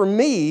convenient for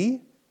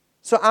me,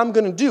 so I'm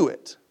going to do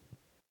it.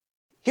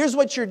 Here's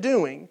what you're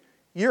doing.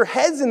 Your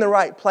head's in the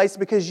right place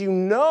because you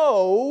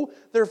know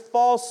they're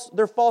false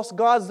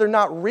gods, they're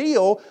not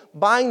real.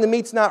 Buying the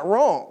meat's not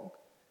wrong.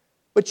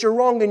 But you're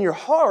wrong in your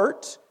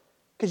heart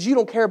because you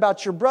don't care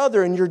about your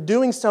brother and you're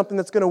doing something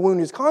that's going to wound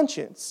his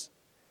conscience.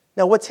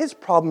 Now, what's his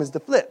problem is the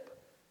flip.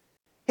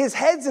 His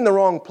head's in the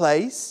wrong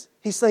place.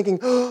 He's thinking,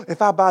 oh,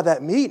 if I buy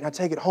that meat and I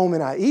take it home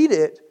and I eat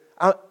it,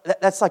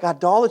 that's like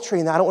idolatry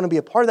and I don't want to be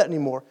a part of that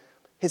anymore.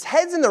 His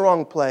head's in the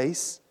wrong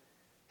place.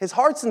 His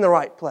heart's in the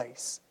right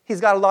place. He's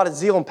got a lot of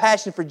zeal and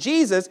passion for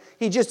Jesus.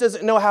 He just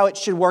doesn't know how it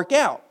should work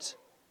out.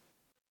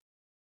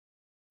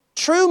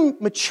 True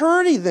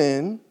maturity,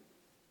 then,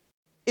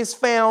 is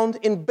found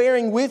in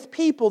bearing with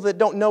people that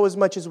don't know as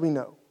much as we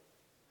know.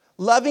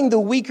 Loving the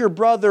weaker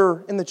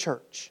brother in the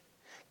church.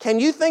 Can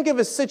you think of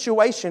a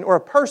situation or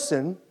a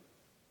person,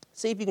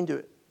 see if you can do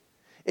it.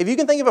 If you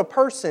can think of a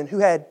person who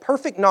had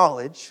perfect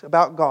knowledge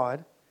about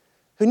God,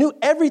 who knew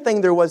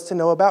everything there was to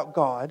know about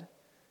God,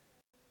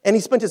 and he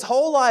spent his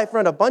whole life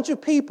around a bunch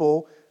of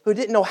people who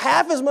didn't know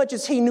half as much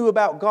as he knew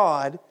about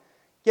God,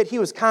 yet he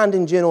was kind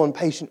and gentle and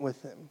patient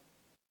with them.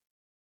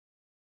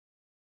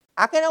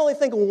 I can only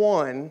think of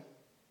one.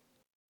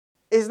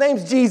 His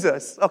name's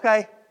Jesus,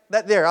 okay?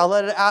 I'll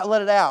let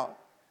it out.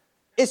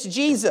 It's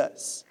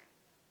Jesus.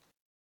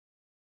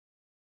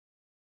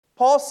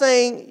 Paul's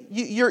saying,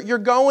 you're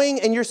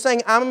going and you're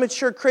saying, I'm a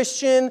mature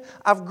Christian.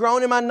 I've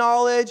grown in my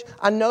knowledge.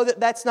 I know that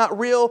that's not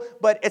real,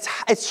 but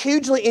it's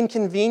hugely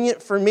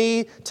inconvenient for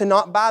me to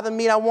not buy the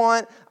meat I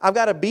want. I've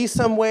got to be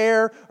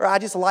somewhere, or I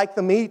just like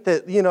the meat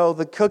that,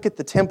 the cook at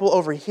the temple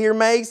over here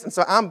makes, and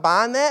so I'm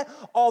buying that.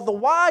 All the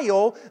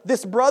while,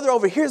 this brother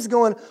over here is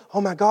going, oh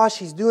my gosh,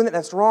 he's doing it.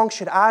 That's wrong.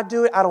 Should I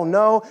do it? I don't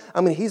know.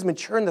 I mean, he's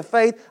mature in the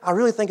faith. I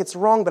really think it's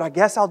wrong, but I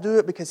guess I'll do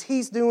it because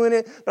he's doing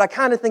it, but I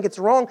kind of think it's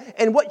wrong.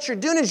 And what you're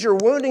doing is you're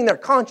wounding their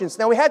conscience.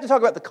 Now, we have to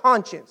talk about the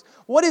conscience.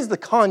 What is the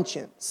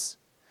conscience?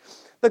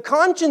 The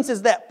conscience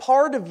is that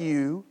part of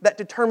you that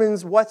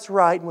determines what's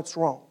right and what's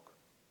wrong.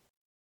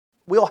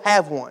 We all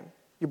have one.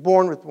 You're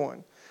born with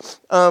one.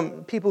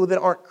 People that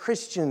aren't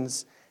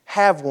Christians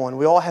have one.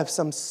 We all have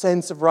some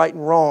sense of right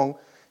and wrong.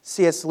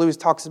 C.S. Lewis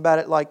talks about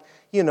it like,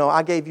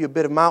 I gave you a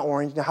bit of my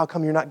orange. Now, how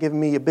come you're not giving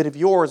me a bit of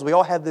yours? We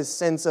all have this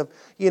sense of,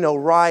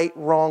 right,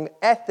 wrong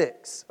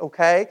ethics,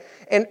 okay?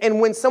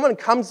 And when someone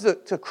comes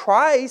to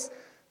Christ,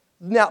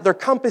 now their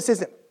compass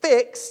isn't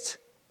fixed,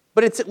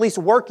 but it's at least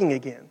working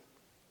again.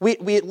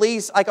 We at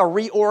least are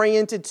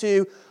reoriented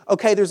to,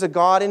 okay, there's a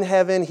God in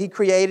heaven. He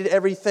created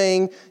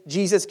everything.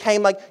 Jesus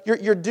came.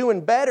 You're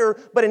doing better.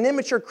 But an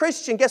immature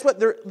Christian, guess what?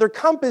 Their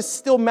compass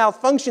still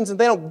malfunctions and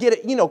they don't get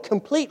it,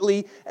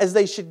 completely as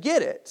they should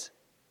get it.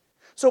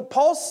 So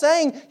Paul's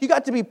saying you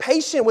got to be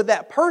patient with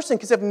that person,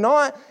 because if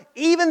not,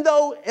 even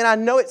though, and I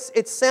know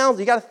it sounds,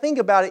 you got to think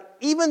about it,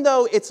 even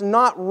though it's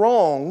not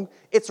wrong,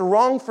 it's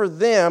wrong for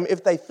them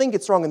if they think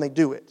it's wrong and they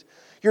do it.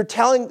 You're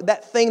telling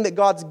that thing that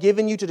God's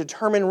given you to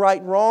determine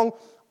right and wrong,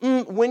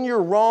 when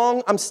you're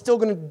wrong, I'm still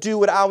going to do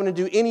what I want to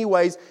do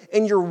anyways,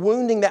 and you're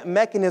wounding that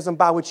mechanism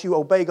by which you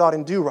obey God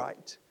and do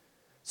right.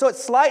 So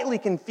it's slightly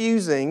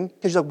confusing,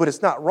 because you're like, but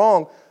it's not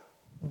wrong.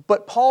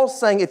 But Paul's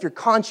saying if your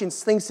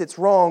conscience thinks it's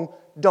wrong,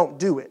 don't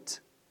do it.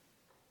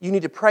 You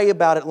need to pray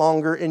about it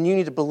longer, and you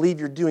need to believe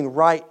you're doing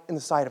right in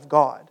the sight of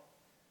God.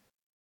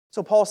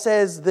 So Paul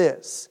says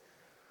this,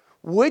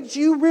 would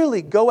you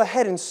really go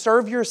ahead and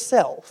serve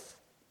yourself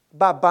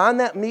by buying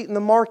that meat in the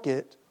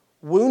market,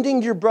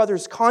 wounding your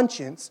brother's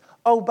conscience?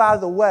 Oh, by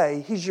the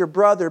way, he's your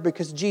brother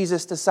because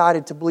Jesus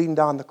decided to bleed and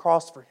die on the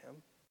cross for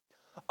him.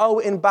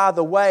 Oh, and by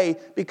the way,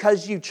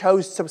 because you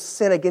chose to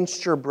sin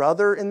against your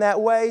brother in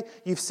that way,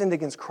 you've sinned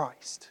against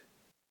Christ.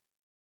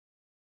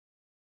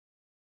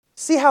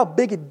 See how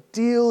big a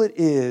deal it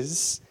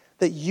is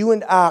that you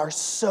and I are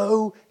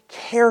so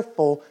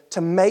careful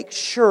to make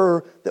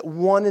sure that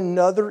one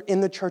another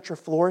in the church are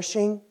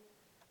flourishing?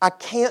 I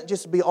can't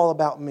just be all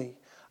about me.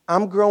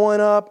 I'm growing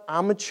up,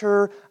 I'm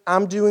mature,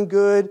 I'm doing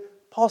good.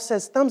 Paul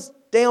says, thumbs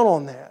down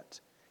on that.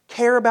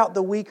 Care about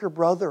the weaker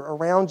brother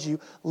around you.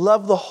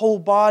 Love the whole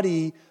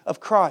body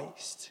of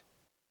Christ.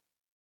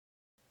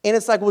 And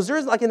it's was there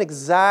an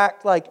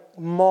exact,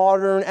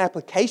 modern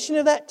application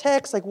of that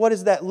text? What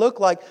does that look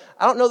like?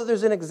 I don't know that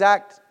there's an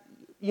exact,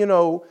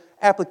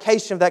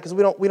 application of that, because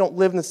we don't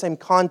live in the same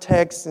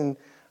context, and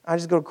I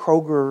just go to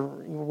Kroger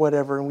or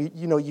whatever, and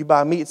you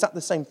buy meat. It's not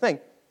the same thing.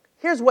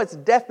 Here's what's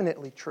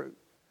definitely true.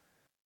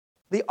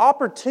 The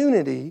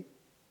opportunity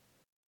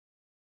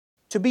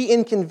to be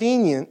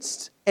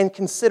inconvenienced and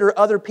consider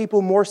other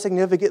people more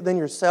significant than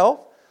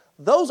yourself,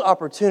 those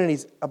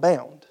opportunities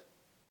abound.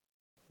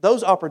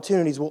 Those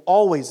opportunities will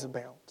always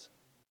abound.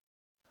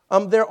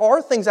 There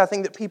are things, I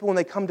think, that people, when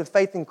they come to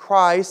faith in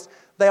Christ,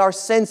 they are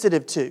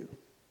sensitive to.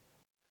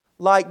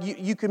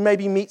 You could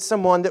maybe meet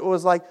someone that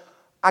was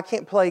I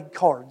can't play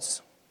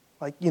cards.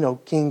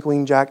 King,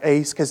 queen, jack,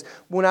 ace. Because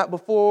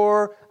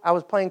before I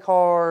was playing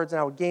cards and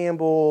I would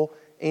gamble,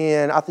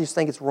 and I just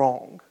think it's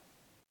wrong.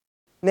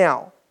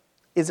 Now,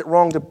 is it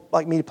wrong to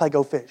me to play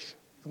Go Fish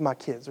with my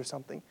kids or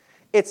something?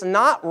 It's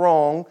not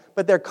wrong,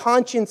 but their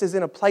conscience is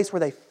in a place where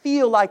they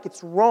feel like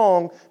it's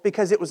wrong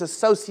because it was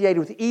associated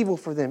with evil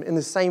for them, in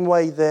the same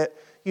way that,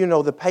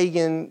 the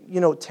pagan,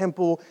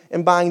 temple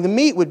and buying the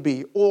meat would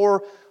be.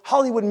 Or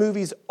Hollywood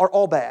movies are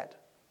all bad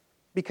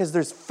because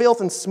there's filth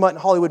and smut in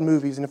Hollywood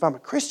movies. And if I'm a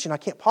Christian, I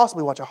can't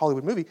possibly watch a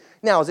Hollywood movie.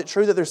 Now, is it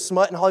true that there's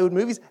smut in Hollywood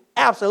movies?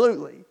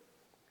 Absolutely.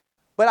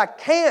 But I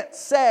can't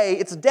say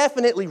it's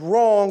definitely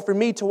wrong for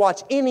me to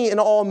watch any and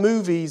all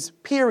movies,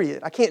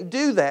 period. I can't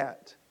do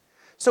that.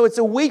 So it's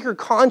a weaker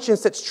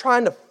conscience that's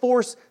trying to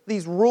force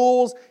these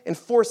rules and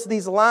force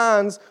these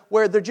lines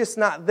where they're just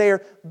not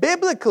there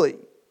biblically.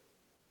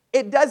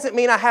 It doesn't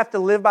mean I have to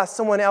live by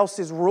someone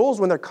else's rules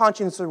when their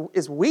conscience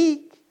is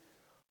weak.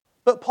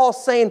 But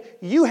Paul's saying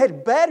you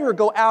had better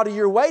go out of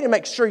your way to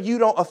make sure you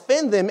don't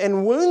offend them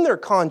and wound their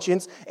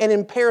conscience and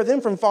impair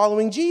them from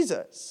following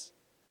Jesus.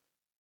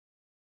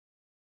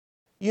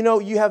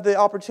 You have the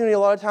opportunity a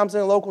lot of times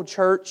in a local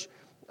church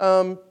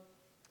to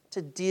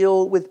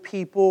deal with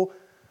people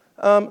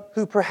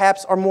who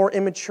perhaps are more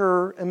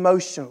immature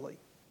emotionally,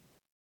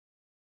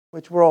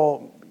 which we're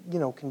all,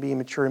 can be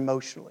immature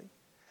emotionally.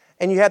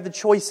 And you have the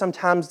choice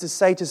sometimes to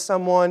say to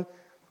someone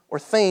or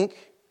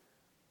think,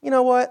 you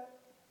know what,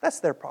 that's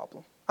their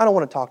problem. I don't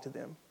want to talk to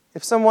them.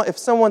 If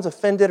someone's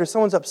offended or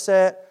someone's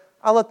upset,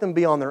 I'll let them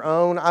be on their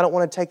own. I don't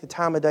want to take the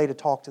time of day to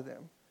talk to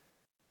them.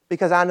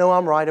 because I know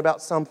I'm right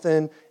about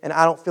something and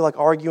I don't feel like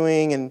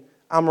arguing and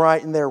I'm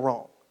right and they're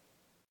wrong.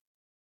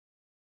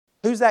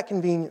 Who's that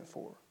convenient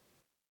for?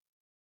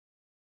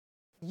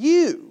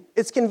 You.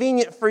 It's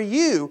convenient for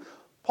you.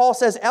 Paul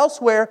says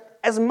elsewhere,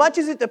 as much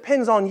as it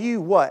depends on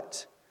you,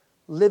 what?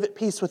 Live at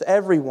peace with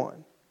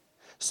everyone.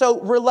 So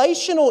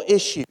relational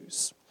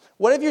issues.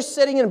 What if you're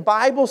sitting in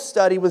Bible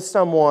study with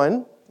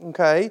someone,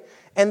 okay,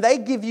 and they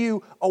give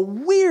you a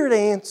weird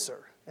answer?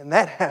 And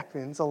that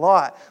happens a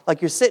lot.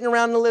 Like you're sitting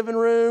around in the living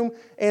room,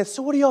 and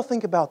so what do y'all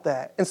think about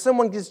that? And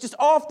someone gets just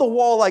off the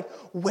wall, like,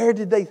 where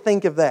did they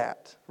think of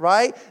that?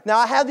 Right? Now,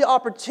 I have the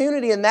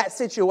opportunity in that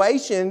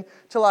situation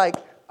to like,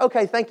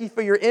 okay, thank you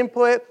for your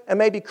input, and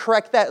maybe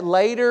correct that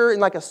later in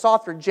like a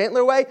softer,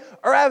 gentler way.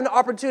 Or I have an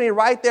opportunity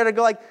right there to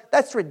go like,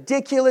 that's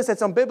ridiculous,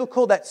 that's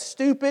unbiblical, that's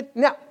stupid.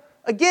 Now,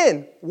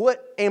 again,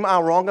 what am I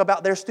wrong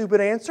about their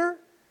stupid answer?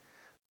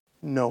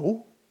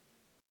 No.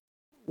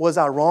 Was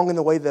I wrong in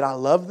the way that I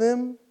love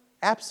them?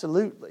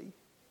 Absolutely.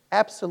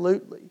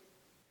 Absolutely.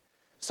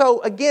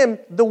 So again,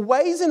 the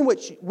ways in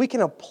which we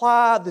can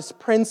apply this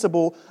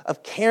principle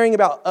of caring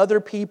about other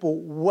people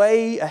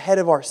way ahead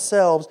of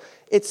ourselves,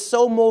 it's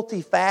so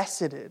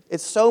multifaceted.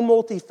 It's so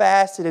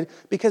multifaceted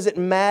because it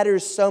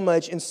matters so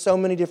much in so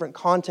many different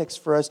contexts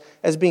for us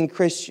as being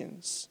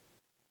Christians.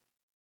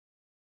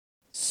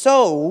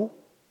 So,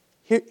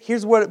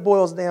 here's what it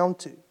boils down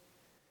to.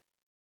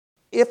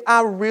 If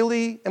I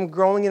really am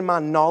growing in my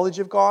knowledge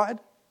of God,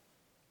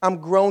 I'm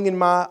growing in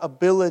my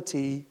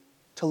ability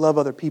to love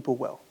other people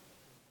well.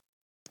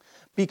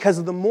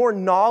 Because the more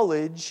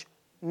knowledge,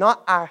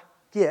 not I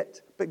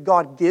get, but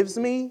God gives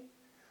me,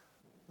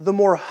 the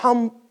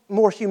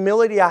more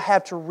humility I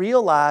have to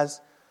realize,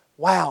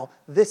 wow,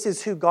 this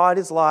is who God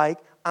is like.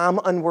 I'm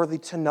unworthy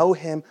to know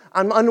Him.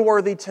 I'm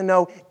unworthy to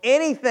know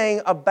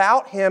anything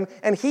about Him.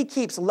 And He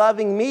keeps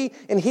loving me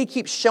and He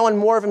keeps showing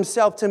more of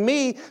Himself to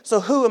me. So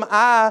who am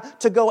I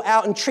to go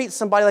out and treat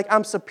somebody like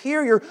I'm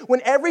superior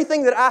when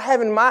everything that I have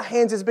in my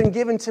hands has been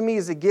given to me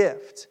as a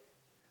gift?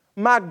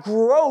 My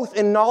growth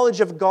in knowledge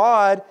of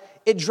God,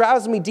 it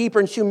drives me deeper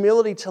in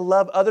humility to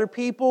love other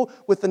people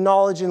with the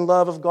knowledge and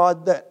love of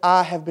God that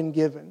I have been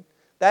given.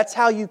 That's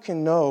how you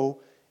can know,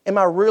 am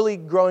I really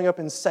growing up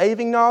in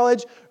saving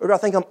knowledge, or do I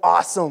think I'm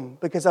awesome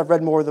because I've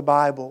read more of the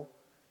Bible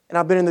and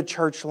I've been in the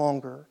church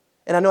longer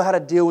and I know how to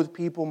deal with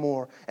people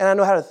more and I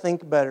know how to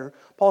think better?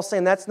 Paul's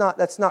saying that's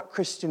not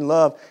Christian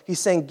love.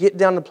 He's saying get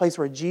down to the place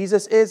where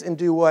Jesus is and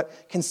do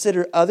what?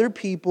 Consider other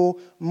people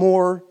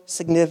more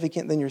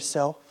significant than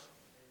yourself.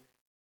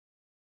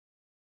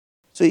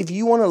 So if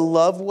you want to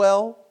love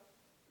well,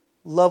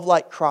 love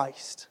like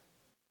Christ.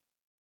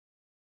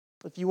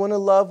 If you want to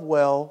love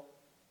well,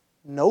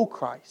 know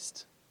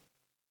Christ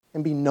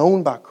and be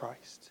known by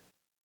Christ.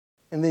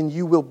 And then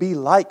you will be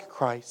like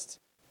Christ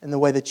in the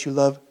way that you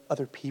love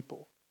other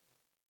people.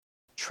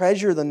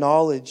 Treasure the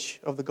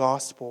knowledge of the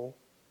gospel.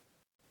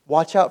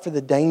 Watch out for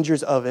the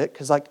dangers of it.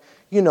 Because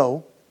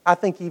I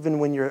think even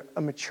when you're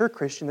a mature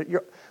Christian, that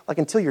you're like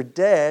until you're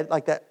dead,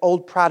 like that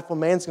old prideful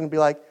man's going to be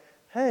like,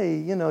 hey,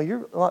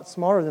 you're a lot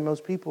smarter than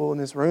most people in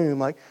this room.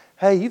 Like,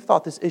 hey, you've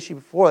thought this issue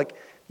before. Like,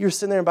 you were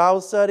sitting there in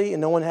Bible study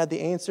and no one had the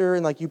answer,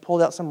 and like you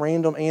pulled out some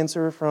random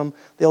answer from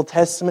the Old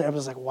Testament. And I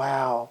was like,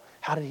 wow,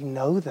 how did he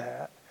know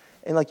that?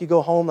 And like you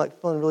go home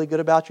like feeling really good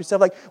about yourself.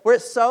 Like we're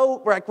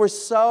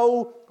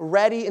so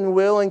ready and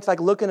willing to like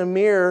look in a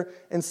mirror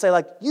and say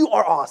like, you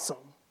are awesome.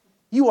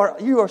 You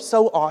are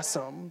so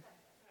awesome.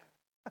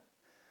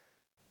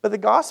 But the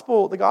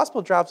gospel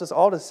drives us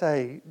all to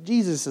say,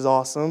 Jesus is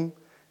awesome.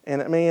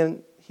 And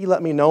man, He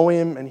let me know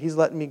Him and He's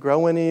letting me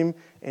grow in Him.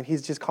 And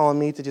He's just calling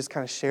me to just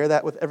kind of share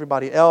that with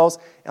everybody else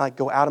and like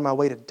go out of my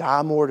way to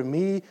die more to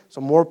me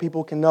so more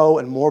people can know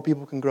and more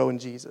people can grow in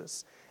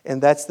Jesus.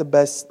 And that's the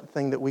best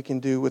thing that we can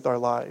do with our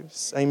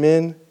lives.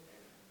 Amen?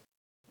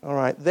 All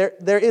right.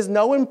 There is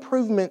no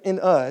improvement in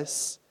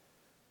us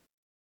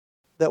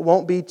that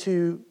won't be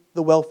to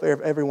the welfare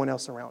of everyone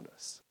else around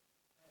us.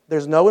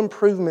 There's no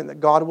improvement that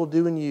God will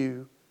do in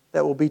you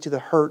that will be to the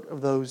hurt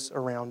of those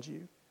around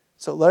you.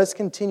 So let us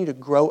continue to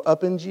grow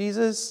up in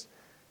Jesus.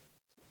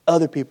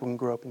 Other people can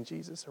grow up in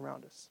Jesus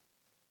around us.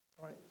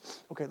 All right.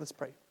 Okay, let's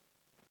pray.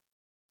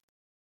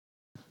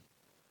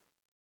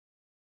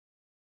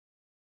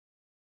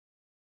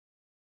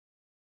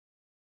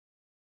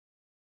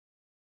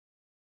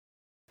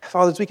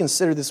 Father, as we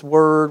consider this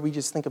word, we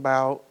just think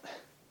about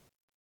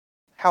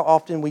how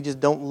often we just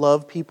don't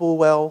love people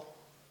well.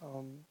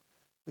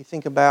 We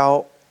think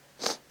about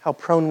how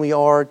prone we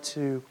are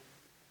to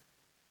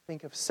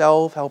think of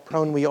self, how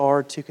prone we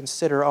are to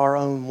consider our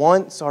own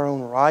wants, our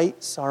own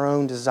rights, our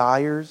own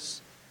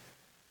desires.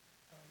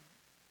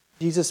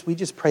 Jesus, we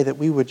just pray that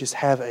we would just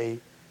have a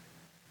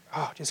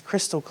just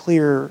crystal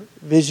clear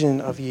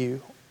vision of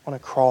You on a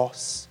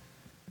cross.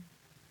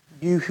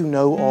 You who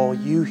know all,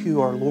 You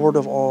who are Lord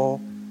of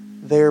all,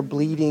 there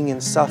bleeding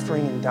and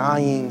suffering and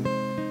dying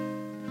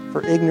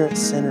for ignorant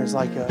sinners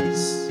like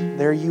us.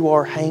 There You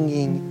are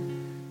hanging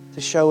to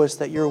show us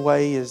that Your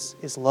way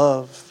is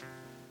love.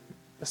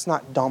 It's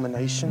not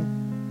domination.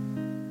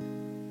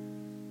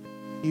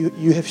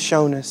 You have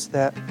shown us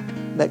that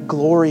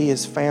glory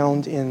is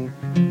found in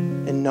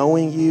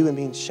knowing you and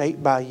being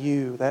shaped by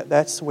you.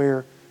 That's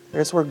where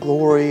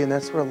glory and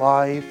that's where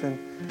life and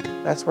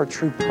that's where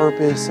true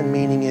purpose and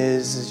meaning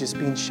is just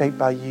being shaped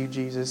by you,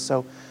 Jesus.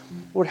 So,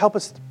 Lord, help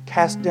us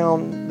cast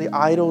down the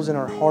idols in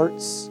our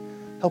hearts.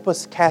 Help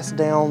us cast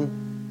down,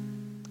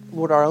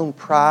 Lord, our own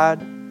pride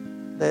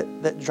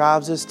that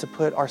drives us to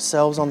put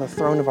ourselves on the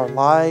throne of our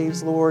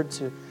lives, Lord,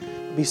 to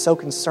be so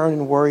concerned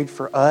and worried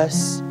for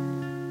us.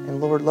 And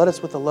Lord, let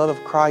us with the love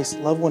of Christ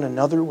love one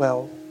another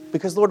well.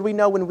 Because Lord, we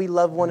know when we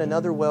love one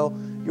another well,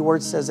 your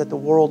word says that the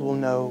world will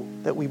know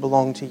that we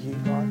belong to you,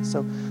 God.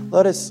 So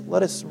let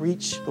us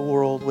reach the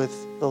world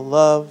with the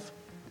love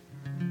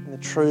and the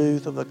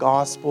truth of the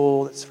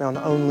gospel that's found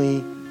only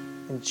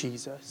in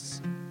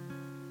Jesus.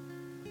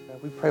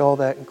 We pray all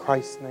that in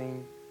Christ's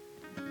name.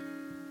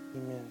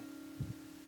 Amen.